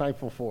sure I'm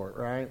thankful for it,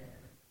 right?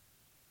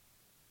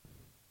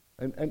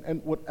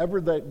 And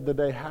whatever the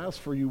day has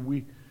for you,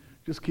 we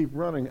just keep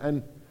running.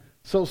 And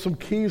so some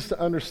keys to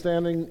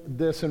understanding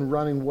this and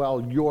running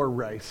well, your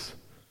race.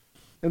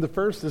 And the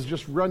first is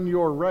just run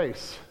your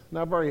race.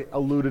 Now, I've already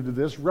alluded to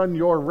this. Run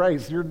your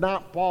race. You're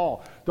not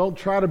Paul. Don't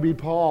try to be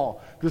Paul.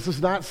 This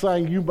is not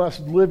saying you must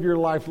live your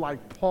life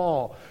like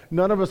Paul.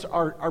 None of us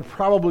are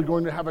probably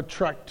going to have a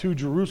trek to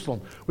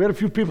Jerusalem. We had a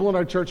few people in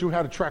our church who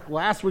had a trek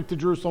last week to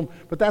Jerusalem,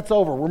 but that's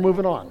over. We're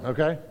moving on,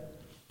 okay?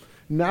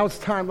 Now it's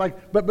time,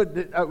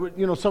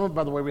 some,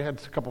 by the way, we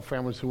had a couple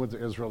families who went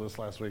to Israel this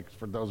last week.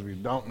 For those of you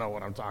who don't know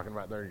what I'm talking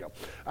about, there you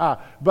go.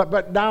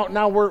 But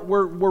now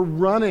we're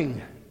running.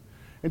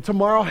 And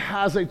tomorrow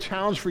has a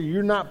challenge for you.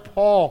 You're not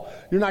Paul.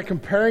 You're not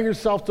comparing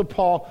yourself to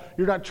Paul.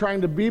 You're not trying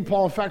to be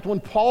Paul. In fact,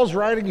 when Paul's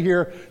writing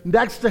here,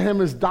 next to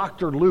him is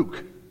Dr.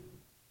 Luke.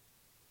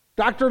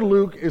 Dr.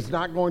 Luke is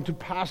not going to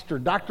pastor.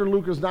 Dr.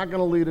 Luke is not going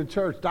to lead a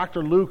church.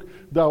 Dr. Luke,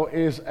 though,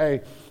 is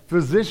a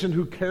physician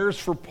who cares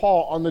for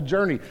Paul on the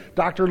journey.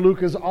 Dr.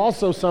 Luke is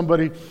also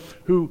somebody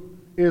who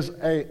is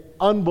an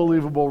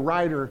unbelievable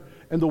writer.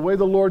 And the way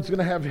the Lord's going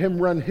to have him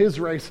run his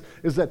race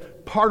is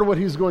that part of what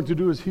he's going to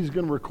do is he's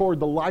going to record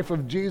the life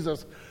of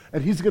Jesus,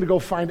 and he's going to go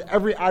find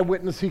every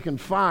eyewitness he can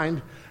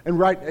find and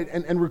write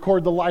and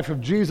record the life of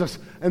Jesus.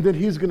 And then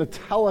he's going to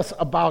tell us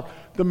about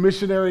the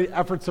missionary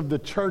efforts of the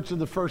church in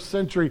the first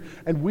century.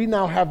 And we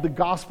now have the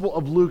Gospel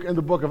of Luke and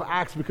the book of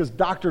Acts because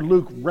Dr.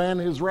 Luke ran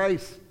his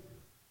race.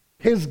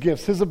 His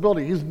gifts, his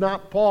ability. He's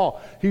not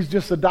Paul. He's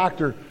just a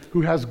doctor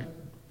who has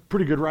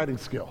pretty good writing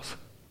skills.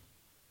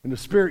 And the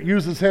Spirit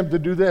uses him to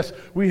do this.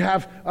 We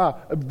have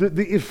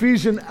the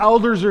Ephesian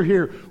elders are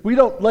here. You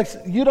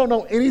don't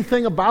know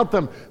anything about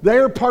them. They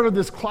are part of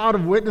this cloud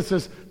of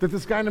witnesses that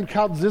this guy named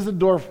Count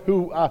Zinzendorf,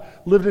 who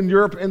lived in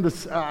Europe in the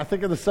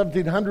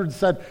 1700s,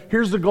 said,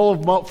 here's the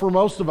goal for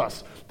most of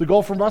us. The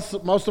goal for most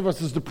of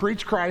us is to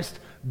preach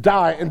Christ,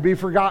 die, and be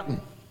forgotten.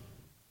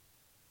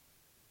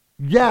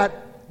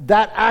 Yet,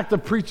 that act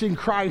of preaching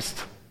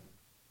Christ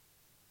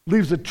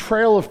leaves a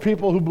trail of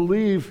people who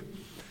believe.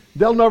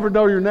 They'll never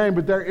know your name,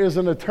 but there is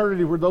an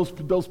eternity where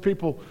those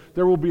people,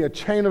 there will be a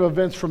chain of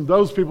events from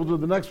those people to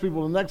the next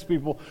people to the next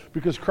people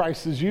because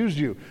Christ has used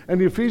you. And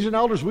the Ephesian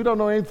elders, we don't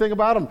know anything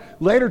about them.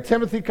 Later,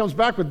 Timothy comes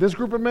back with this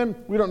group of men.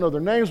 We don't know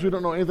their names. We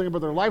don't know anything about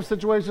their life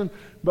situation,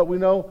 but we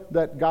know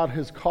that God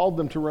has called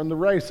them to run the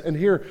race. And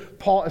here,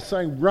 Paul is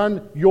saying,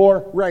 run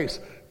your race.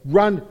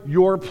 Run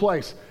your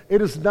place.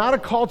 It is not a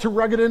call to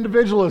rugged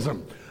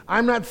individualism.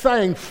 I'm not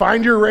saying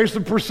find your race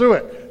and pursue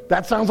it.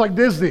 That sounds like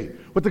Disney.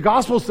 What the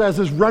gospel says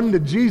is run to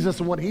Jesus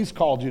and what he's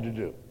called you to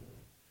do.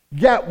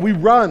 Yet we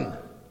run.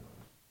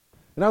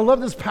 And I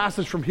love this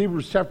passage from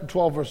Hebrews chapter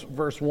 12,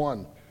 verse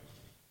 1.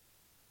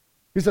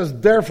 He says,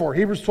 therefore,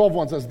 Hebrews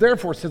 12:1 says,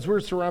 therefore, since we're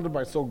surrounded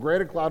by so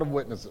great a cloud of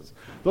witnesses,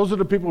 those are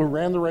the people who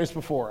ran the race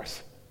before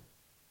us.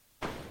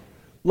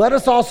 Let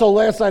us also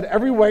lay aside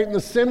every weight and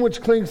the sin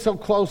which clings so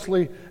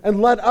closely,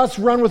 and let us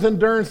run with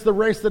endurance the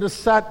race that is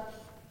set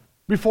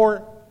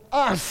before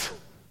us.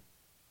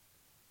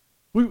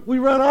 We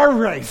run our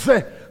race.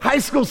 High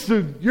school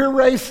student, your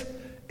race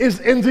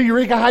is into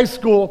Eureka High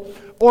School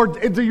or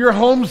into your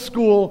home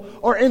school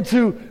or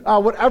into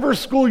whatever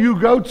school you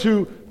go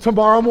to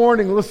tomorrow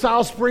morning.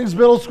 LaSalle Springs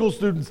Middle School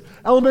students,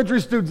 elementary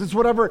students, it's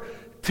whatever.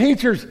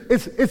 Teachers,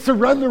 it's to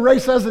run the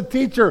race as a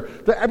teacher.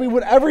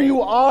 Whatever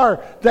you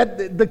are,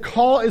 that the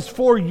call is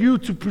for you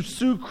to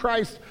pursue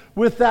Christ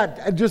with that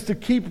and just to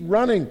keep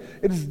running.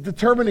 It is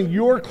determining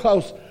your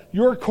course,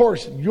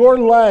 your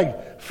leg,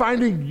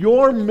 finding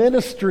your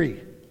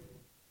ministry.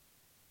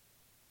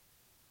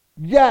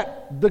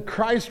 Yet, the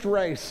Christ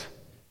race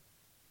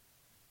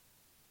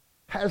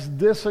has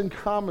this in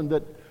common,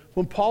 that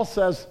when Paul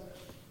says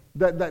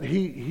that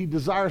he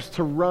desires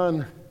to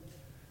run,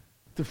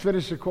 to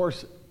finish the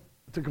course,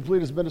 to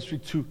complete his ministry,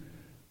 to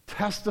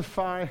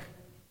testify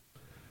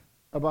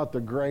about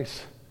the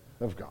grace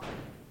of God.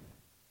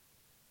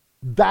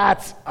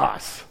 That's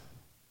us.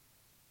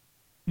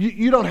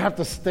 You don't have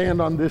to stand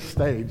on this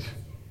stage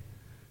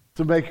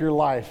to make your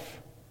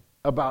life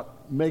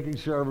about making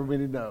sure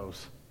everybody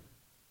knows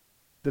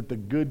that the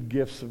good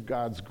gifts of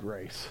God's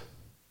grace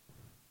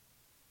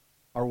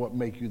are what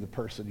make you the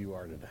person you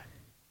are today.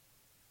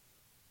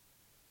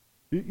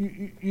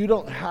 You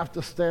don't have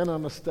to stand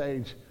on the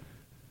stage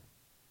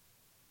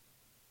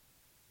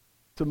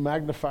to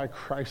magnify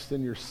Christ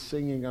in your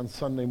singing on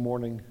Sunday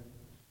morning,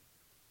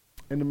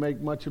 and to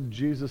make much of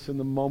Jesus in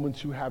the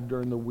moments you have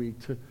during the week,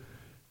 to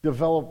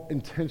develop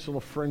intentional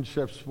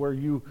friendships where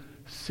you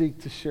seek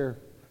to share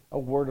a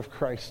word of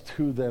Christ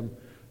to them,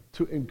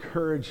 to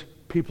encourage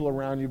people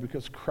around you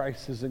because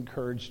Christ has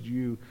encouraged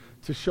you,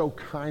 to show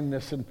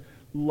kindness and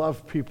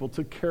love people,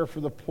 to care for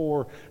the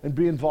poor and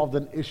be involved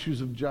in issues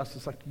of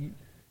justice. Like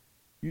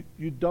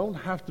you don't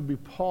have to be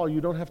Paul,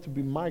 you don't have to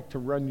be Mike to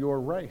run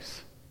your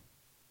race.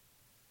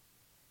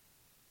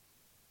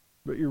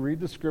 But you read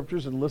the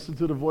scriptures and listen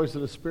to the voice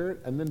of the Spirit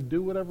and then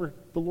do whatever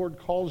the Lord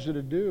calls you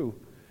to do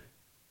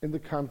in the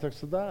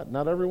context of that.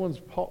 Not everyone's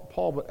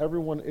Paul, but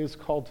everyone is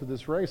called to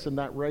this race, and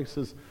that race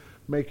is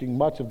making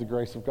much of the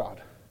grace of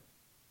God.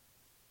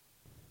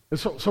 And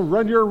so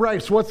run your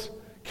race. What's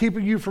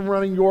keeping you from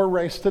running your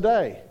race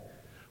today?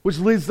 Which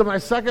leads to my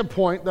second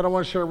point that I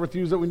want to share with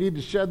you, is that we need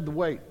to shed the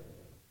weight.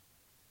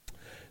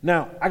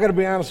 Now, I got to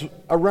be honest,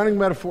 a running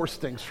metaphor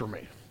stinks for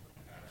me.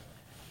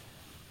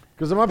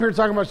 Because I'm up here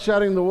talking about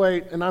shedding the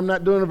weight, and I'm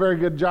not doing a very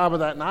good job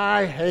of that, and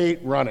I hate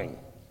running.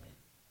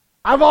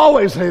 I've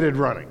always hated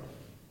running.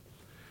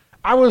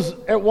 I was,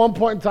 at one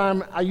point in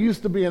time, I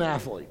used to be an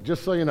athlete,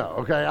 just so you know,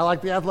 okay? I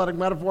like the athletic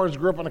metaphors,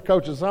 grew up in a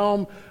coach's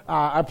home.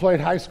 I played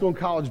high school and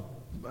college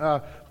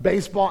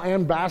baseball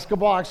and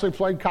basketball. I actually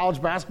played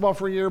college basketball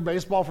for a year,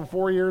 baseball for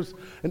 4 years.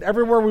 And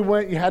everywhere we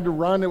went, you had to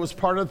run. It was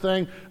part of the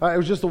thing. It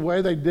was just the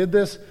way they did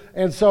this.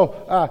 And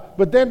so,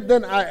 but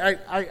then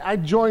I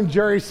joined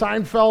Jerry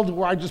Seinfeld,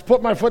 where I just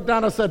put my foot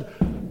down and said,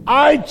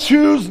 I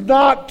choose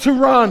not to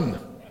run.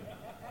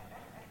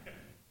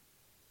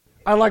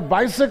 I like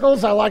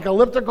bicycles, I like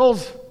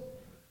ellipticals,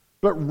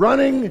 but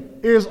running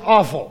is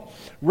awful.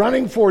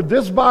 Running for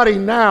this body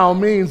now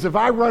means if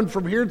I run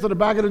from here to the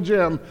back of the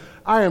gym,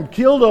 I am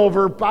keeled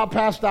over, about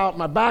passed out,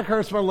 my back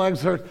hurts, my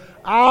legs hurt.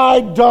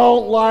 I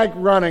don't like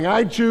running.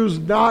 I choose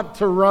not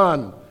to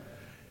run.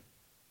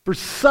 For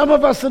some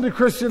of us in the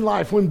Christian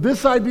life, when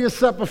this idea is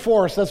set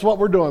before us, that's what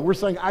we're doing. We're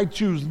saying, I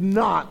choose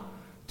not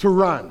to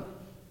run.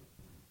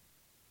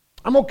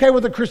 I'm okay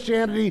with a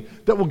Christianity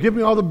that will give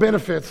me all the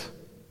benefits.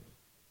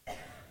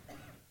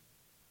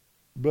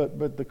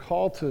 But the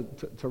call to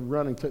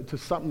running, to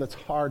something that's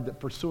hard, that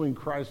pursuing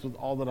Christ with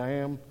all that I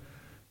am,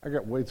 I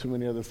got way too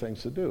many other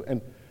things to do.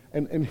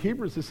 And in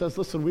Hebrews it says,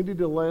 listen, we need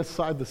to lay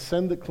aside the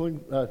sin that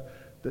clings,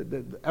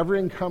 every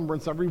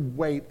encumbrance, every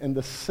weight, and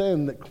the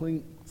sin that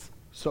clings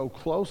so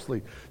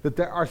closely, that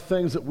there are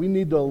things that we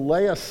need to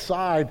lay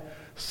aside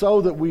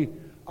so that we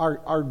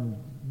are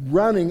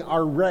running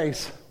our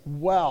race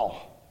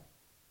well.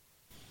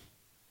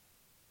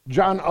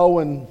 John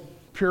Owen,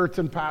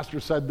 Puritan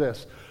pastor, said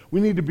this: we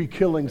need to be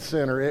killing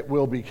sin or it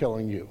will be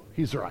killing you.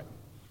 He's right.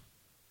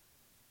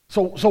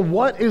 So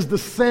what is the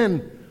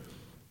sin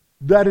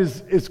that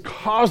is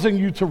causing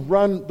you to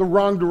run the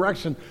wrong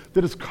direction,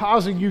 that is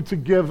causing you to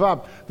give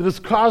up, that is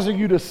causing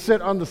you to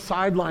sit on the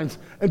sidelines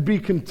and be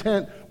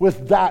content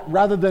with that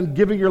rather than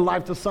giving your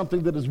life to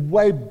something that is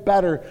way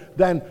better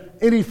than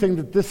anything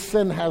that this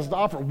sin has to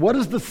offer? What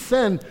is the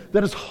sin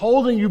that is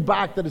holding you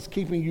back, that is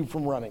keeping you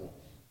from running?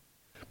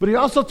 But he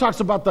also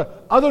talks about the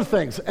other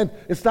things, and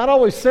it's not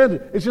always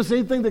sin. It's just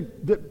anything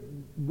that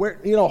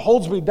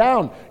holds me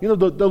down.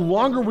 The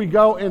longer we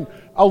go in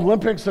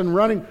Olympics and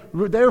running,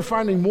 they're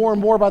finding more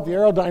and more about the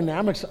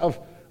aerodynamics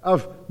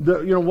of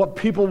the what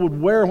people would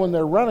wear when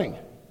they're running.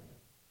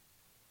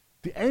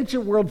 The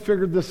ancient world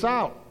figured this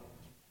out,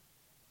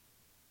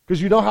 because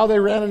you know how they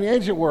ran in the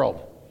ancient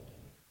world.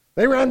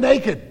 They ran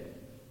naked.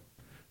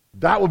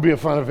 That would be a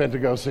fun event to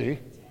go see.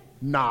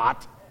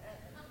 Not.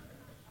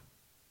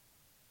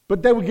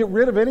 But they would get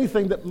rid of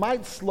anything that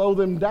might slow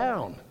them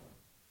down.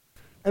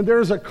 And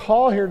there's a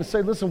call here to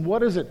say, listen,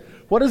 what is it?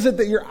 What is it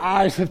that your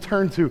eyes have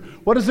turned to?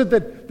 What is it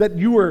that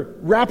you are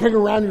wrapping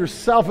around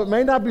yourself? It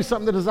may not be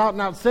something that is out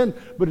and out sin,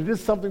 but it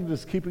is something that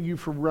is keeping you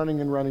from running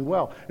and running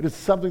well. It is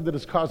something that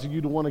is causing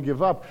you to want to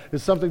give up.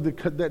 It's something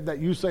that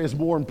you say is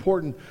more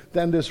important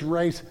than this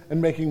race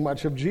and making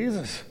much of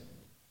Jesus.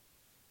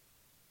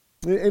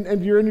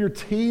 And you're in your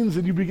teens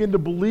and you begin to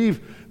believe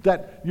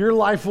that your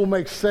life will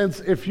make sense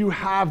if you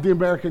have the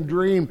American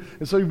dream.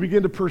 And so you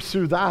begin to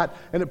pursue that,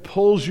 and it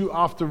pulls you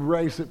off the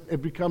race.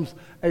 It becomes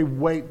a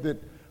weight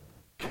that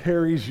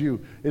carries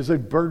you, is a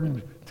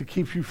burden to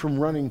keep you from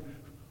running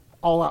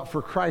all out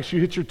for Christ. You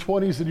hit your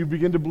 20s and you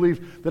begin to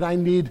believe that I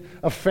need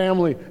a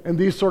family and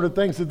these sort of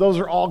things. That those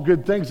are all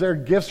good things. They're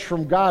gifts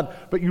from God,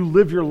 but you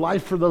live your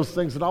life for those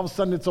things, and all of a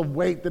sudden it's a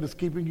weight that is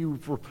keeping you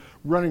from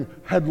running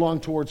headlong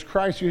towards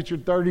Christ. You hit your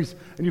 30s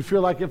and you feel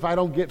like, if I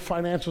don't get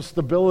financial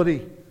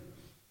stability,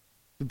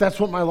 that's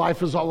what my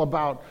life is all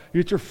about. You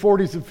hit your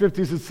 40s and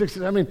 50s and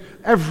 60s. I mean,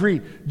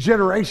 every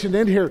generation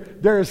in here,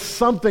 there is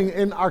something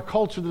in our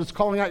culture that's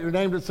calling out your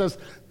name that says,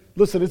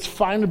 listen, it's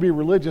fine to be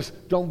religious.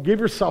 Don't give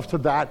yourself to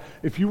that.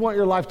 If you want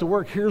your life to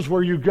work, here's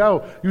where you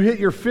go. You hit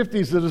your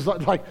 50s, it is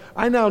like,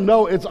 I now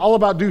know it's all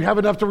about, do you have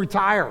enough to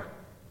retire?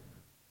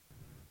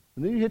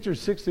 And then you hit your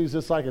 60s,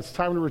 it's like, it's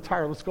time to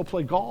retire. Let's go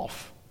play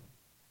golf.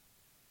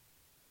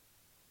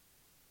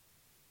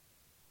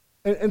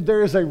 And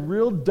there is a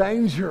real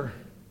danger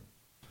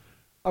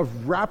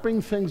of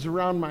wrapping things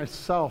around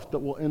myself that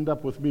will end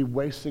up with me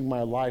wasting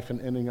my life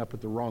and ending up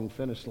at the wrong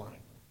finish line.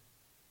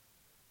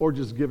 Or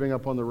just giving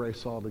up on the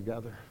race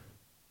altogether.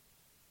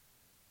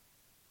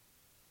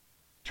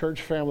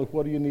 Church family,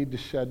 what do you need to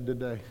shed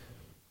today?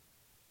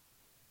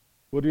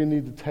 What do you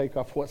need to take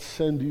off? What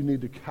sin do you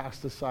need to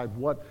cast aside?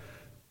 What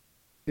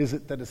is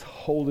it that is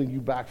holding you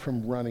back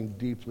from running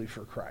deeply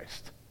for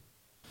Christ?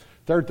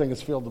 Third thing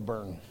is feel the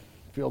burn.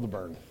 Feel the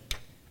burn.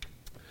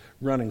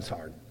 Running's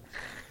hard.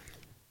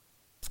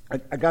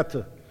 I got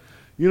to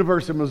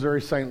University of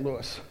Missouri, St.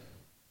 Louis.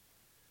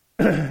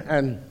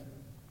 And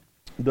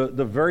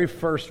the very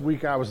first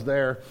week I was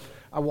there,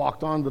 I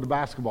walked on to the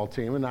basketball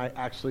team, and I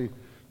actually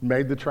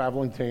made the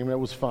traveling team. It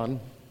was fun.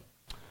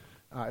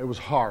 It was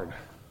hard.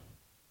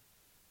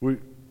 We,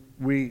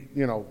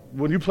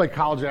 when you play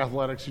college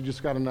athletics, you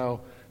just got to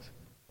know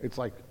it's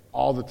like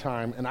all the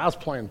time. And I was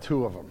playing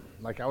two of them.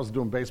 Like I was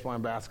doing baseball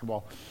and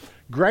basketball.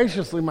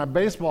 Graciously, my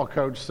baseball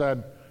coach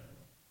said,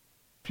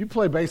 if you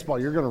play baseball,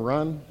 you're going to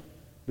run.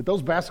 But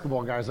those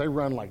basketball guys, they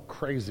run like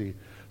crazy.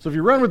 So if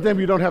you run with them,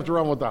 you don't have to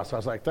run with us. I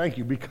was like, thank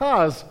you.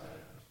 Because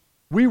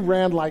we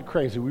ran like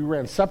crazy. We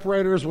ran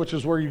separators, which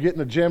is where you get in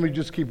the gym. You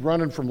just keep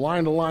running from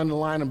line to line to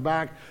line and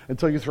back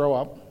until you throw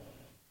up.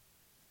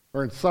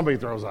 Or somebody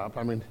throws up.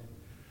 I mean,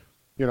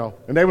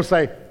 and they would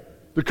say,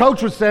 the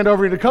coach would stand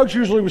over you. The coach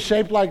usually was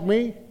shaped like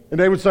me. And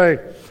they would say,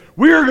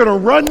 we are going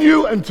to run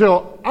you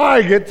until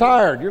I get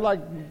tired. You're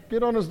like,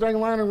 get on this dang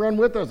line and run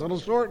with us. It'll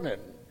shorten it.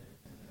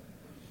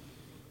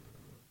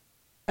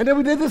 And then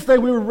we did this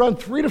thing. We would run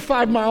 3 to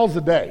 5 miles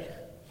a day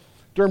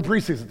during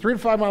preseason, 3 to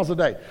 5 miles a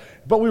day.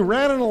 But we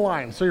ran in a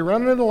line. So you're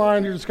running in a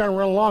line, you're just kind of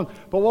running along.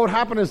 But what would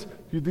happen is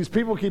these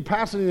people keep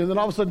passing you, and then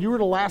all of a sudden you were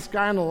the last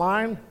guy in the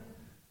line,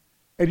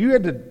 and you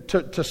had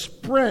to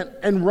sprint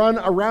and run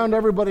around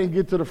everybody and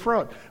get to the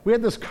front. We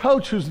had this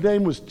coach whose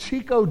name was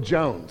Chico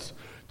Jones.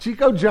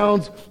 Chico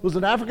Jones was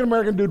an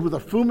African-American dude with a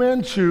Fu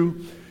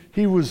Manchu.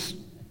 He was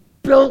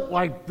built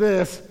like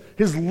this.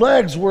 His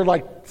legs were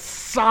like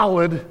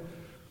solid.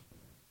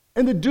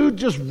 And the dude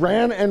just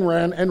ran and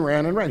ran and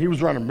ran and ran. He was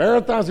running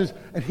marathons,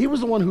 and he was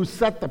the one who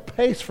set the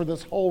pace for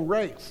this whole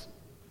race.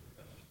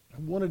 I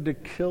wanted to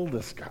kill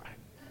this guy.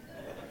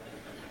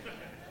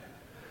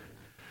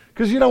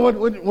 Because,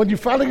 when you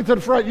finally get to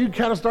the front, you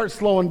kind of start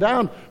slowing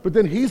down, but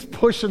then he's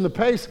pushing the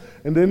pace,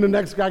 and then the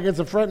next guy gets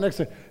in front,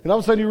 and all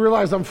of a sudden you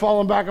realize I'm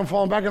falling back, and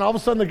all of a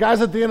sudden the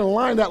guys at the end of the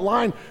line, that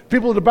line,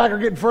 people at the back are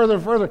getting further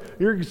and further.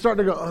 You're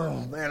starting to go, oh,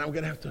 man, I'm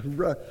going to have to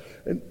run.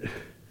 And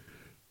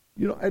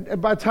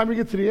by the time you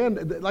get to the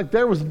end, like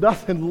there was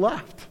nothing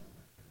left.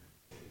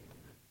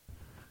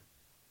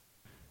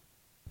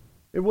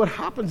 And what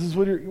happens is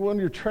when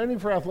you're training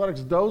for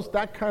athletics,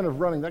 that kind of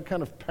running, that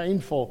kind of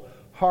painful,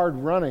 hard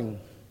running,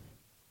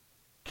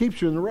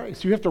 keeps you in the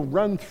race. You have to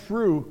run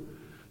through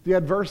the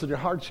adversity,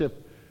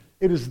 hardship.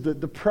 It is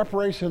the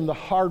preparation, the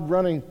hard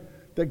running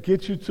that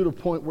gets you to the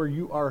point where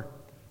you are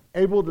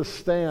able to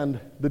stand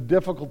the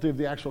difficulty of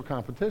the actual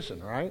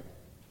competition, right?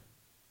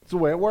 It's the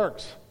way it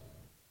works.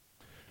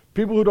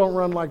 People who don't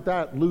run like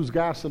that lose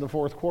gas in the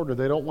fourth quarter.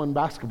 They don't win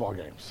basketball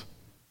games.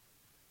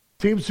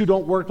 Teams who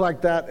don't work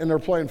like that and they're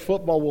playing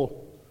football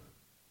will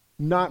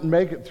not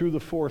make it through the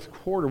fourth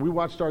quarter. We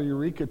watched our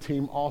Eureka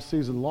team all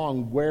season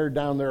long wear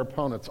down their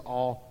opponents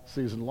all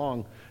season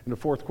long. In the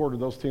fourth quarter,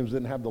 those teams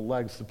didn't have the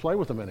legs to play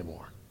with them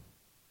anymore.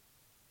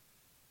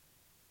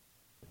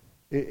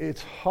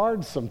 It's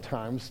hard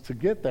sometimes to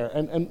get there.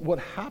 And what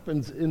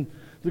happens in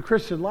the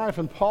Christian life,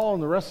 and Paul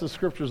and the rest of the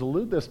scriptures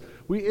allude this,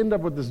 we end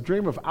up with this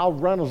dream of I'll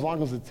run as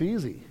long as it's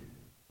easy.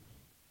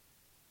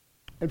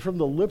 And from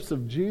the lips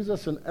of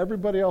Jesus and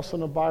everybody else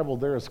in the Bible,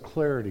 there is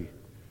clarity.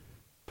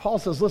 Paul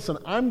says, listen,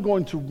 I'm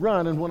going to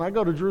run, and when I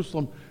go to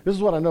Jerusalem, this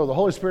is what I know. The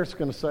Holy Spirit's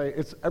going to say,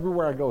 it's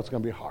everywhere I go, it's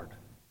going to be hard.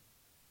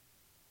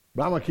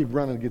 But I'm going to keep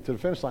running to get to the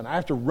finish line. I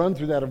have to run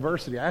through that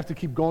adversity. I have to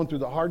keep going through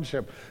the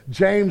hardship.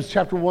 James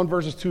chapter 1,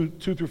 verses 2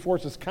 through 4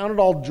 says, count it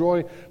all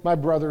joy, my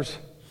brothers,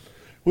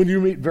 when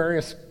you meet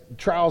various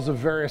trials of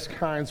various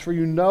kinds, for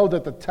you know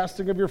that the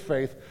testing of your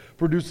faith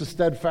produces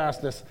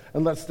steadfastness,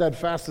 and let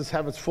steadfastness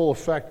have its full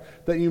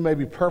effect, that you may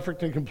be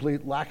perfect and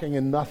complete, lacking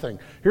in nothing.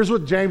 Here's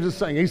what James is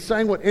saying. He's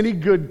saying what any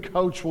good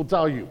coach will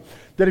tell you,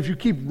 that if you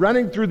keep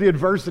running through the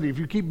adversity, if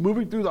you keep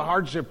moving through the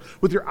hardship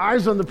with your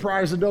eyes on the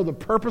prize and know the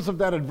purpose of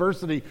that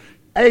adversity,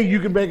 A, you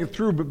can make it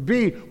through, but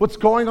B, what's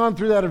going on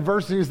through that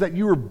adversity is that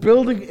you are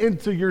building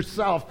into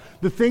yourself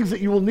the things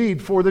that you will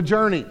need for the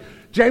journey.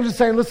 James is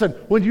saying, listen,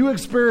 when you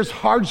experience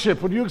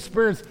hardship, when you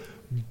experience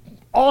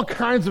all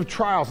kinds of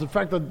trials, in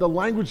fact, the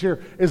language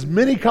here is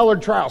many-colored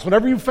trials.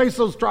 Whenever you face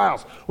those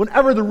trials,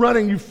 whenever the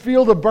running, you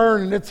feel the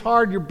burn and it's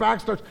hard, your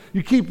back starts,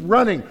 you keep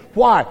running.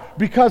 Why?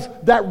 Because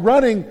that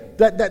running,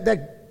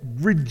 that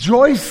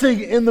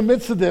rejoicing in the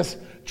midst of this,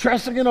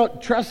 trust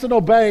and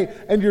obey,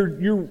 and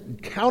you're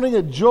counting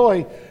it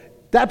joy,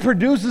 that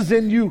produces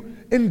in you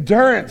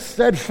endurance,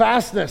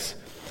 steadfastness.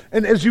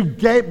 And as you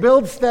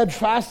build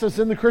steadfastness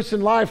in the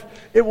Christian life,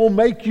 it will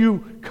make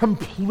you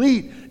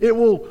complete. It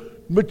will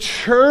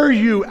mature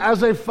you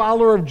as a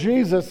follower of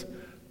Jesus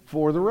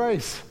for the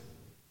race.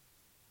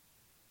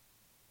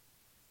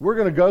 We're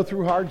going to go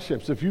through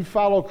hardships. If you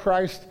follow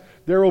Christ,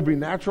 there will be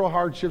natural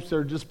hardships that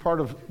are just part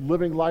of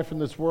living life in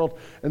this world,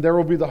 and there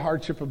will be the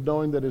hardship of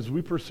knowing that as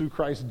we pursue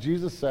Christ,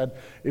 Jesus said,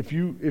 if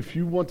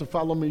you want to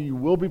follow me, you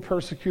will be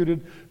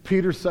persecuted.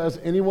 Peter says,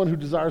 anyone who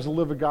desires to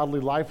live a godly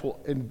life will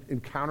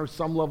encounter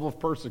some level of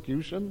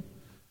persecution.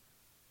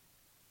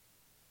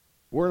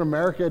 We're in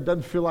America. It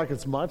doesn't feel like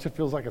it's much. It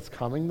feels like it's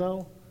coming,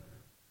 though.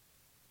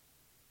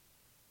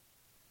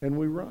 And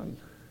we run.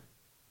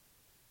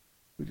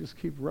 We just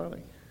keep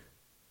running.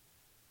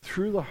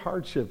 Through the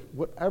hardship,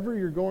 whatever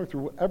you're going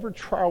through, whatever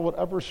trial,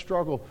 whatever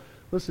struggle,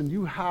 listen,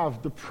 you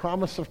have the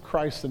promise of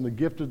Christ and the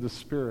gift of the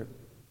Spirit.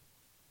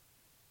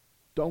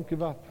 Don't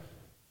give up.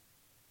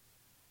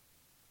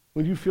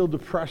 When you feel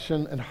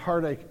depression and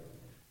heartache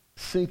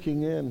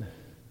sinking in,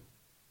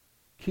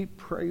 keep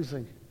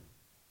praising.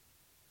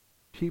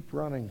 Keep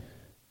running.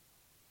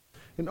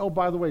 And oh,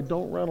 by the way,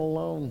 don't run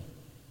alone.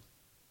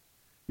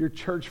 Your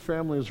church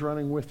family is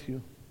running with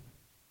you.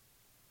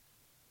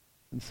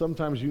 And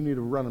sometimes you need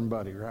a running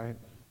buddy, right?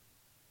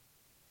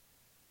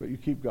 But you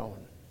keep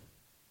going.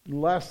 And the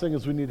last thing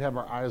is we need to have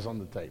our eyes on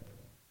the tape.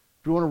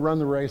 If you want to run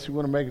the race, you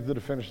want to make it to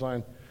the finish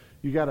line,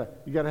 you gotta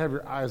have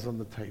your eyes on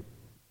the tape.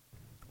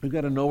 You've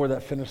got to know where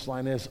that finish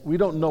line is. We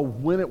don't know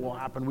when it will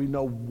happen. We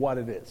know what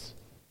it is.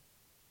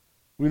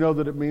 We know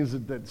that it means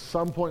that at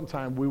some point in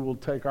time we will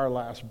take our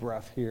last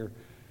breath here,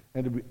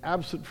 and to be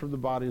absent from the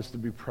body is to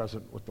be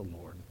present with the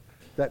Lord.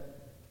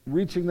 That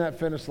reaching that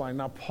finish line.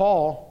 Now,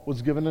 Paul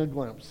was given a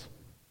glimpse.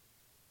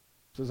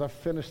 He says, I've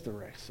finished the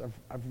race.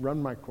 I've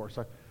run my course.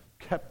 I've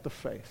kept the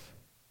faith.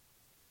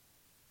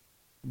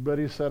 But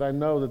he said, I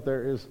know that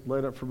there is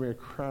laid up for me a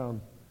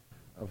crown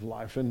of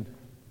life. In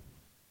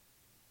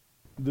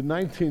the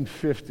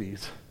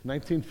 1950s,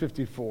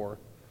 1954,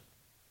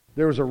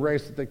 there was a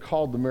race that they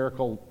called the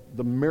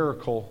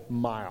Miracle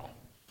Mile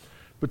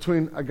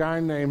between a guy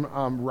named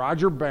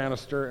Roger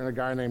Bannister and a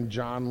guy named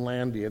John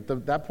Landy. At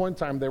that point in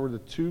time, they were the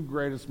two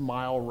greatest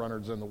mile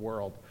runners in the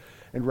world.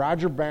 And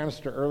Roger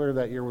Bannister earlier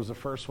that year was the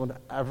first one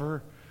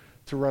ever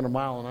to run a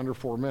mile in under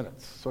 4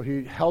 minutes. So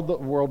he held the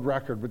world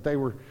record, but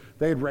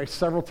they had raced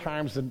several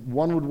times, and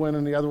one would win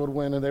and the other would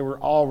win, and they were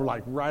all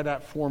like right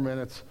at 4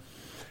 minutes.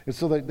 And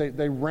so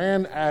they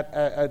ran at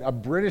a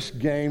British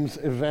Games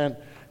event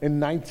in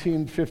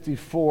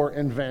 1954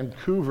 in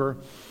Vancouver,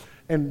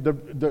 and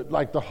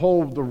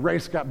the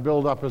race got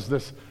built up as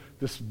this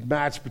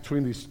match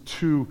between these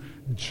two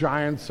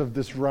giants of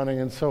this running.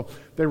 And so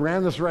they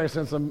ran this race,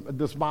 and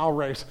this mile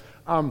race.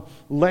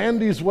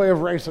 Landy's way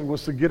of racing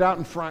was to get out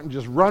in front and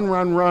just run,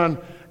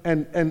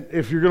 and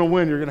if you're going to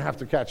win, you're going to have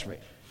to catch me.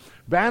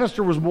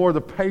 Bannister was more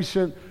the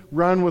patient,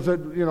 run with it,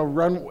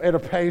 run at a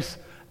pace,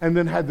 and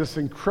then had this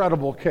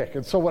incredible kick.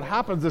 And so what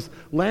happens is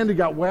Landy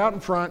got way out in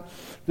front.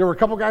 There were a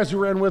couple guys who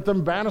ran with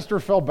him. Bannister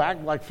fell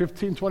back like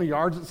 15, 20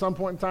 yards at some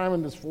point in time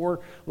in this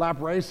 4-lap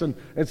race.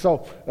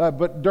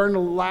 But during the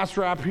last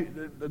lap,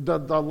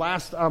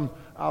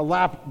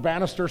 lap,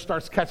 Bannister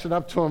starts catching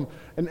up to him.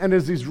 And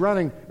as he's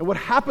running, and what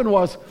happened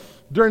was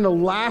during the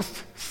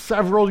last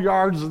several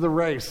yards of the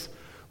race,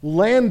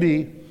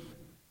 Landy,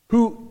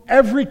 who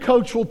every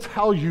coach will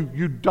tell you,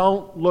 you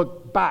don't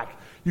look back.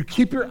 You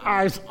keep your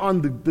eyes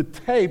on the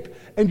tape,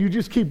 and you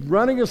just keep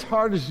running as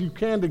hard as you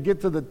can to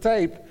get to the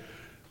tape.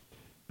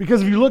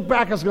 Because if you look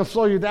back, it's going to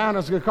slow you down,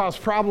 it's going to cause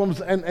problems,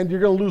 and you're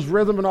going to lose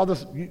rhythm and all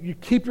this. You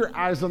keep your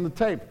eyes on the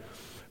tape.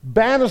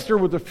 Bannister,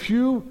 with a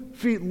few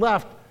feet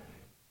left,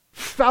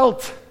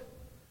 felt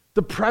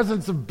the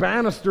presence of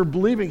Bannister,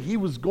 believing he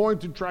was going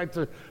to try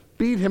to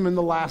beat him in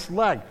the last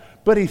leg.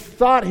 But he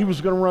thought he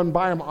was going to run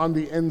by him on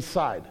the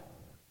inside.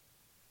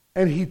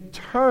 And he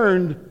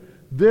turned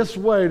this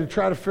way to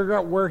try to figure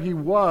out where he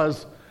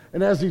was,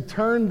 and as he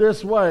turned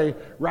this way,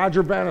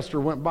 Roger Bannister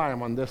went by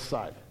him on this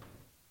side.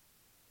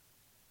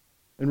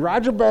 And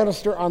Roger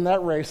Bannister on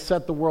that race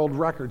set the world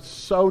record.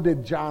 So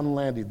did John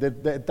Landy.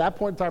 At that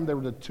point in time, they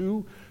were the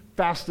two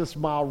fastest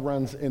mile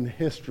runs in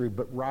history,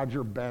 but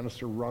Roger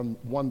Bannister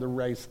won the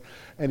race,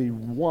 and he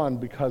won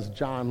because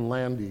John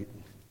Landy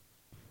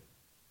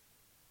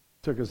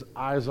took his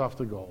eyes off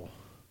the goal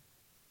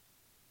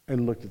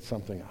and looked at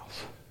something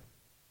else.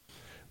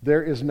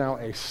 There is now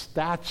a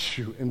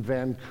statue in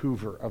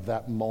Vancouver of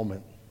that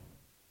moment.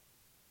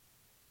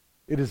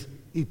 It is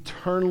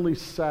eternally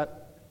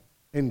set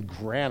in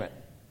granite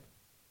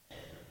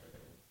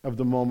of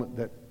the moment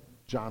that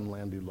John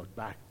Landy looked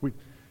back.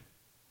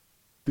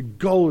 The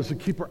goal is to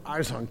keep our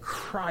eyes on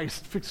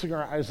Christ, fixing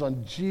our eyes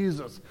on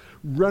Jesus,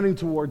 running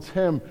towards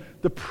Him.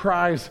 The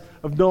prize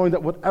of knowing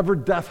that whatever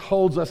death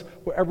holds us,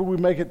 wherever we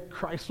make it,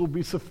 Christ will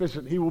be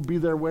sufficient. He will be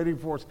there waiting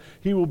for us.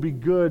 He will be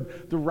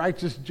good. The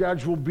righteous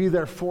judge will be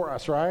there for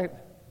us, right?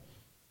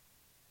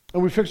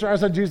 And we fix our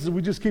eyes on Jesus, and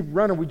we just keep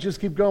running. We just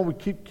keep going. We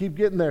keep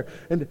getting there.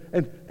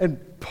 And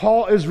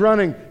Paul is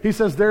running. He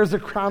says, there's a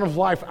crown of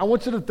life. I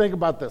want you to think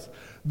about this.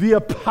 The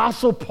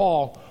Apostle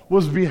Paul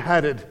was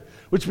beheaded,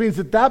 which means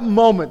at that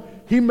moment,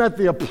 he met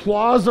the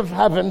applause of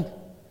heaven,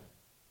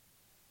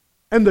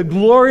 and the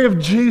glory of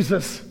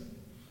Jesus,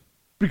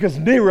 because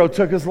Nero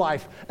took his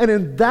life. And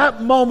in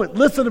that moment,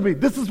 listen to me,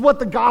 this is what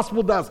the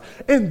gospel does.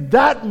 In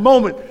that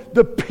moment,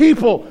 the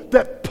people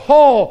that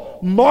Paul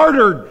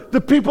martyred, the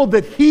people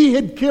that he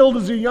had killed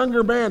as a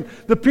younger man,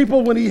 the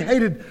people when he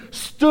hated,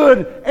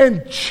 stood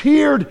and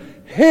cheered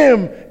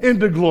him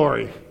into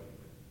glory.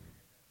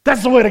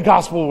 That's the way the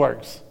gospel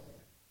works.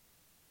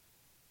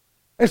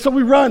 And so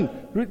we run,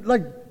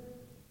 like,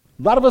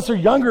 a lot of us are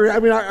younger. I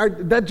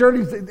mean, that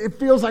journey, it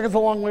feels like it's a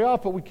long way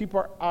off, but we keep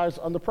our eyes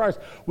on the prize.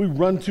 We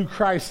run to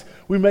Christ.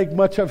 We make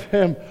much of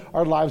him.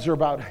 Our lives are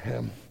about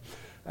him.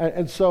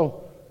 And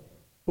so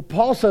what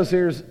Paul says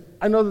here is,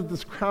 I know that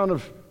this crown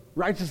of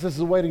righteousness is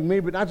awaiting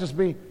me, but not just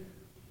me.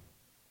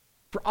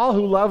 For all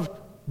who loved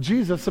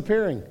Jesus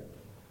appearing.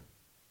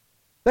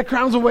 That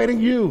crown's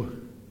awaiting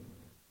you.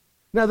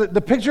 Now,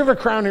 the picture of a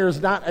crown here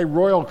is not a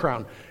royal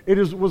crown. It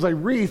was a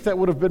wreath that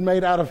would have been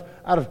made out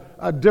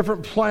of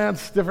different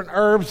plants, different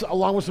herbs,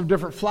 along with some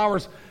different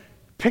flowers.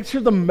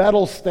 Picture the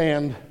medal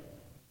stand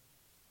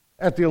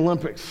at the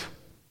Olympics,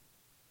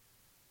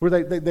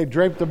 where they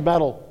draped the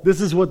medal.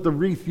 This is what the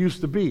wreath used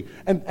to be.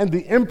 And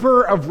the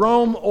emperor of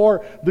Rome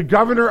or the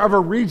governor of a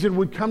region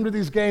would come to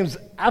these games.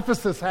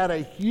 Ephesus had a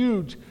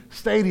huge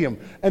stadium,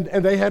 and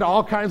they had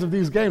all kinds of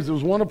these games. It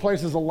was one of the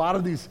places a lot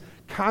of these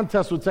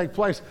contests would take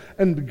place,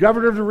 and the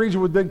governor of the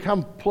region would then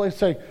come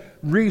place a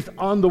wreath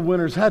on the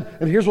winner's head.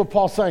 And here's what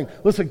Paul's saying.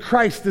 Listen,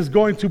 Christ is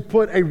going to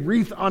put a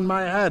wreath on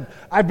my head.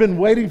 I've been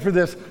waiting for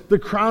this, the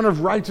crown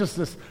of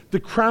righteousness, the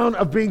crown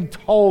of being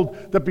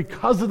told that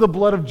because of the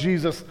blood of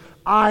Jesus,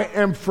 I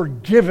am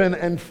forgiven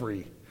and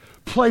free.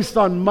 Placed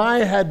on my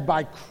head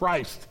by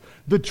Christ,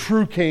 the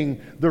true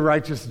King, the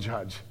righteous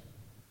judge.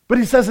 But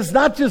he says it's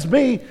not just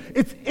me,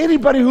 it's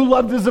anybody who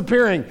loved his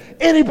appearing,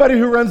 anybody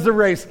who runs the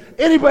race,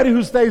 anybody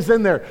who stays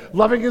in there.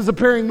 Loving his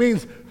appearing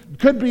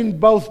could mean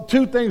both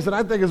two things, and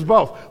I think it's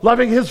both.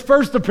 Loving his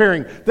first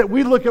appearing, that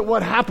we look at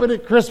what happened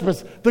at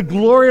Christmas, the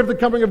glory of the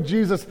coming of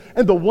Jesus,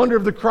 and the wonder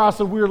of the cross,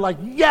 and we are like,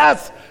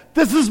 yes,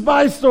 this is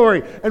my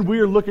story. And we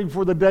are looking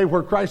for the day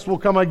where Christ will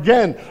come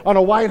again on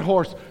a white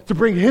horse to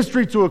bring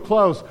history to a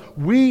close.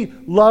 We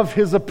love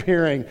his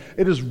appearing.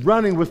 It is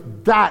running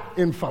with that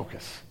in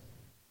focus.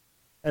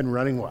 And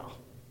running well.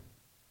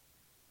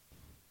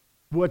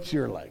 What's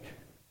your leg?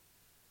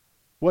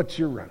 What's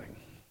your running?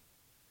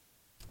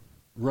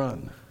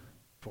 Run,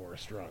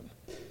 Forrest, run.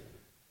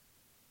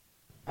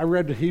 I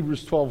read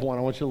Hebrews 12:1.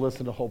 I want you to listen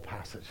to the whole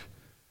passage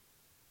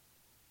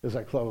as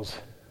I close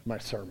my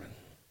sermon.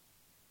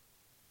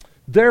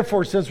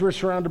 Therefore, since we're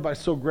surrounded by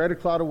so great a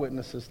cloud of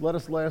witnesses, let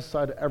us lay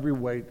aside every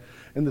weight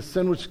and the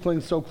sin which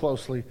clings so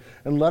closely,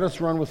 and let us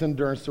run with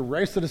endurance the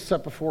race that is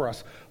set before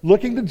us,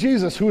 looking to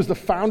Jesus, who is the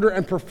founder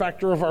and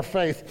perfecter of our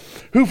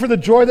faith, who for the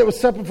joy that was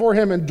set before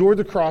him endured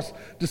the cross,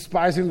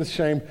 despising the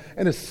shame,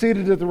 and is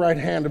seated at the right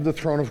hand of the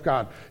throne of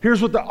God.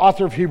 Here's what the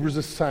author of Hebrews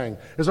is saying.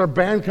 As our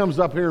band comes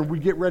up here and we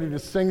get ready to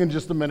sing in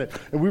just a minute,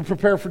 and we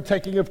prepare for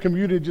taking of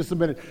communion in just a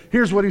minute,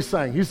 here's what he's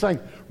saying. He's saying,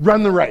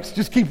 run the race.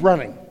 Just keep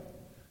running.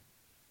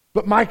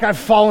 But Mike, I've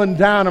fallen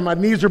down and my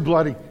knees are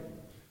bloody.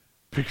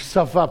 Pick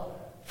yourself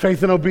up.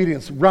 Faith and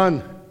obedience.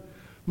 Run.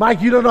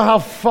 Mike, you don't know how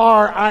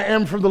far I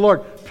am from the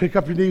Lord. Pick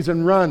up your knees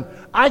and run.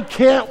 I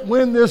can't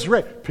win this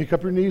race. Pick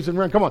up your knees and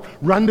run. Come on.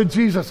 Run to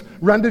Jesus.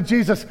 Run to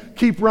Jesus.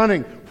 Keep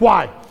running.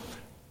 Why?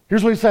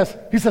 Here's what he says.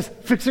 He says,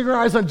 fixing our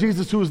eyes on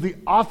Jesus, who is the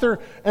author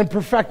and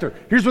perfecter.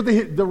 Here's what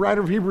the writer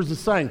of Hebrews is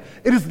saying.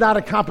 It is not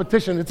a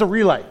competition. It's a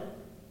relay.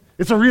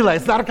 It's a relay.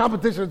 It's not a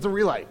competition. It's a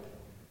relay.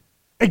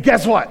 And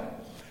guess what?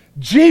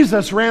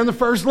 Jesus ran the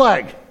first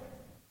leg.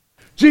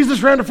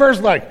 Jesus ran the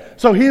first leg.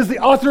 So he is the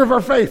author of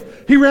our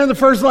faith. He ran the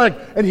first leg,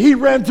 and he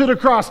ran to the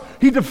cross.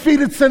 He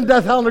defeated sin,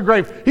 death, hell, and the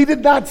grave. He did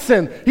not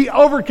sin. He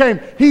overcame.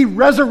 He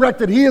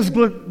resurrected. He is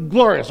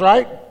glorious,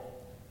 right?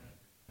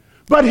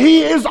 But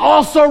he is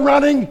also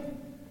running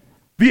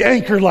the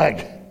anchor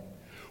leg.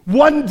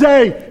 One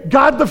day,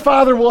 God the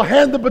Father will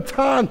hand the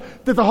baton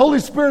that the Holy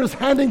Spirit is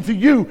handing to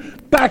you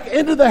back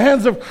into the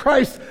hands of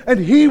Christ, and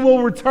he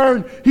will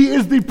return. He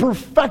is the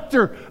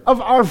perfecter of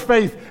our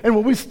faith. And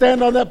when we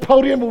stand on that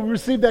podium, when we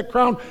receive that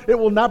crown, it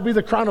will not be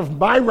the crown of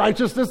my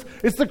righteousness.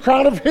 It's the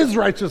crown of his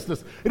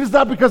righteousness. It is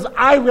not because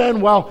I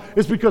ran well.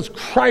 It's because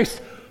Christ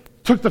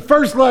took the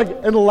first leg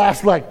and the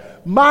last leg.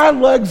 My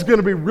leg's going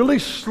to be really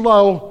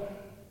slow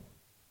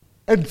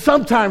and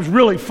sometimes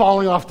really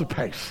falling off the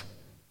pace.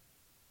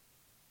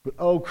 But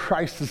oh,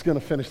 Christ is going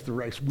to finish the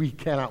race. We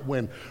cannot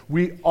win.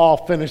 We all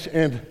finish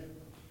in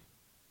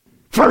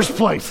first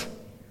place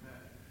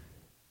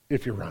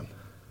if you run.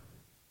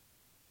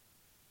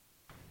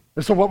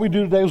 And so what we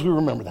do today is we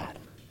remember that.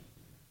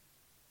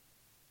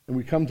 And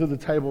we come to the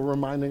table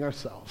reminding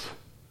ourselves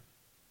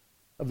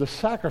of the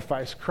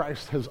sacrifice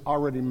Christ has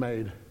already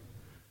made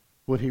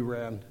when he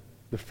ran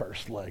the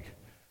first leg.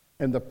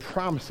 And the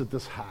promise that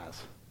this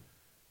has,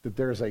 that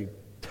there's a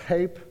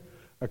tape,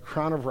 a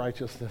crown of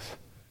righteousness,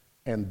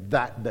 and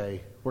that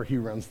day where he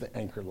runs the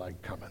anchor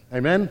leg coming.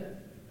 Amen?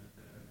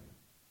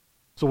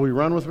 So will you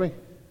run with me?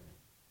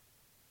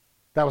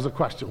 That was a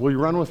question. Will you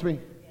run with me?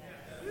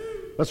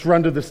 Yes. Let's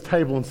run to this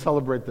table and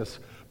celebrate this.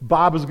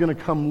 Bob is going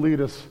to come lead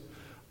us.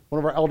 One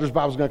of our elders,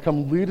 Bob, is going to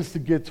come lead us to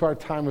get to our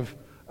time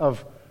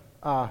of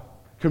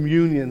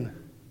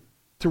communion,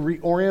 to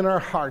reorient our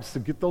hearts, to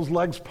get those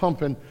legs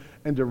pumping,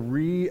 and to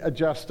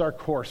readjust our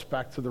course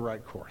back to the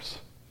right course.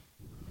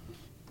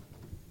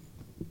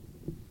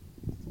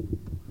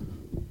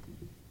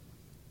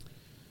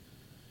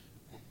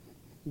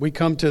 We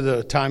come to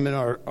the time in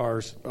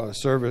our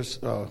service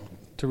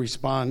to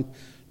respond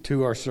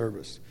to our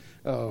service.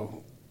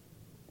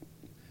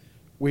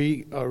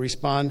 We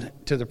respond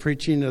to the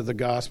preaching of the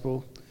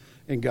gospel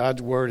and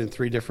God's word in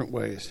three different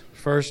ways.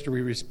 First,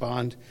 we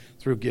respond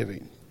through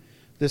giving.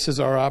 This is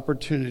our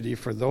opportunity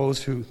for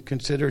those who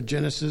consider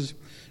Genesis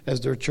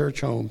as their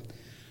church home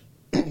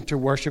to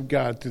worship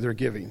God through their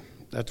giving.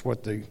 That's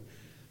what the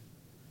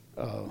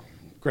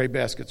gray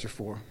baskets are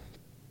for.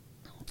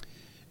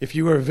 If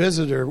you are a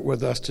visitor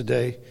with us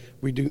today,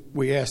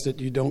 we ask that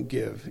you don't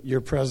give.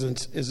 Your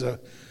presence is a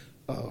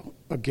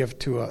gift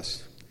to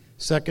us.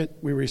 Second,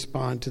 we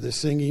respond to the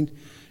singing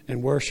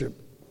and worship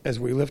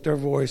as we lift our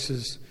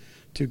voices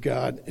to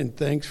God in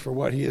thanks for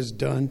what He has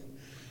done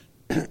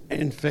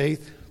in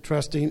faith,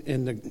 trusting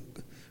in the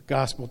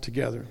gospel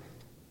together.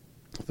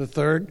 The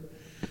third,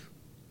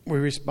 we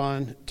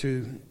respond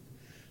to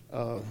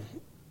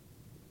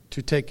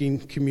taking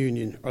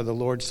communion or the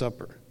Lord's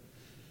Supper.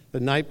 The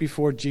night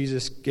before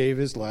Jesus gave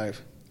His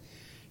life,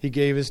 He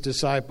gave His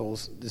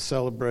disciples the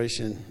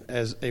celebration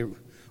as a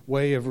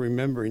way of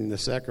remembering the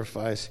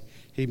sacrifice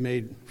He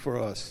made for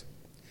us.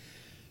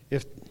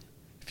 If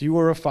you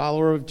are a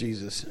follower of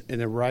Jesus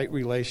in a right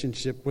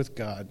relationship with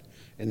God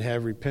and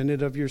have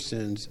repented of your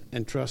sins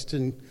and trust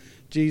in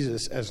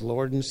Jesus as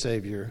Lord and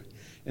Savior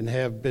and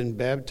have been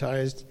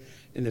baptized,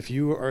 and if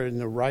you are in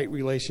the right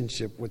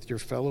relationship with your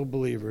fellow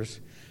believers,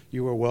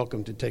 you are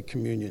welcome to take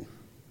communion.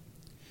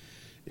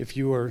 If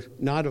you are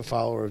not a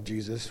follower of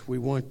Jesus, we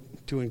want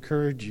to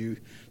encourage you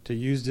to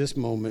use this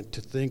moment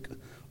to think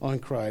on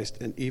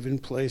Christ and even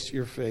place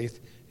your faith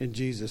in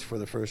Jesus for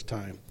the first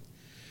time.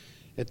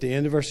 At the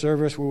end of our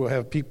service, we will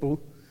have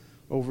people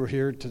over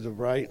here to the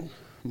right,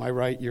 my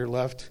right, your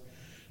left,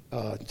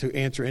 to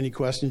answer any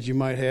questions you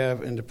might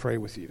have and to pray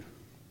with you.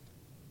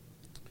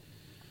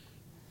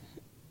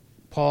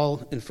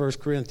 Paul in 1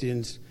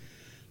 Corinthians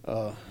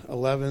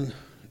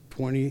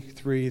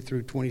 11:23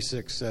 through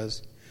 26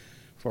 says,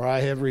 "For I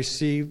have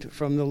received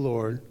from the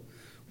Lord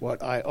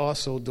what I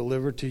also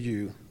delivered to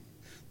you,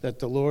 that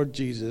the Lord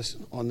Jesus,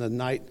 on the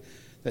night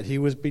that He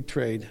was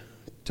betrayed,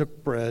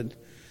 took bread,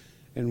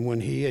 and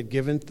when He had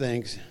given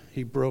thanks,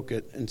 He broke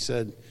it and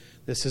said,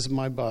 'This is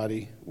my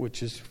body,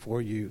 which is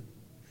for you.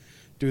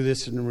 Do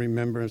this in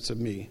remembrance of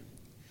me.'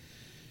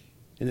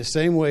 In the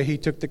same way, He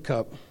took the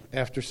cup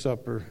after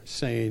supper,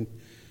 saying,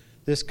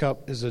 'This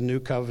cup is a new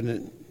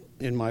covenant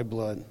in my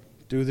blood.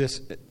 Do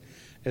this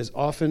as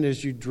often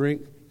as you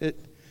drink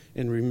it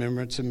in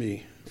remembrance of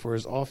me. For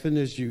as often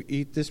as you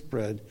eat this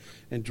bread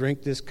and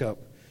drink this cup,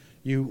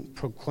 you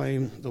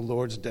proclaim the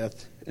Lord's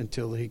death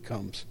until He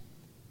comes.'"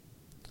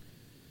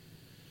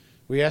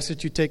 We ask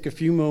that you take a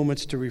few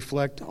moments to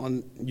reflect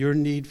on your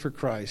need for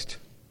Christ,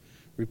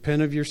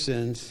 repent of your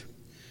sins,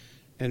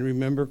 and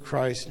remember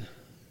Christ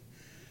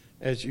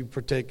as you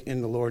partake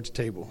in the Lord's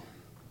table.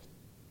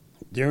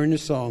 During the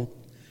song,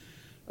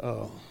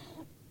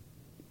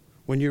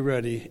 when you're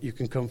ready, you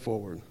can come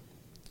forward.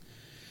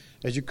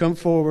 As you come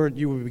forward,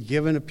 you will be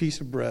given a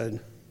piece of bread,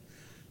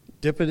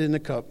 dip it in the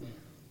cup,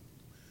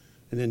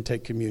 and then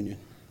take communion.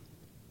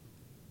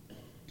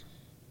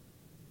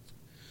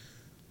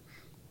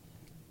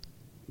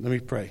 Let me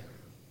pray.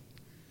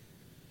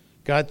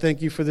 God,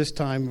 thank you for this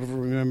time of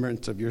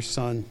remembrance of your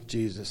Son,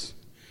 Jesus.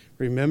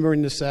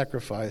 Remembering the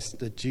sacrifice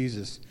that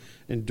Jesus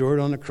endured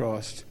on the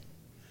cross.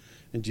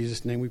 In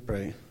Jesus' name we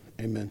pray.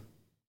 Amen.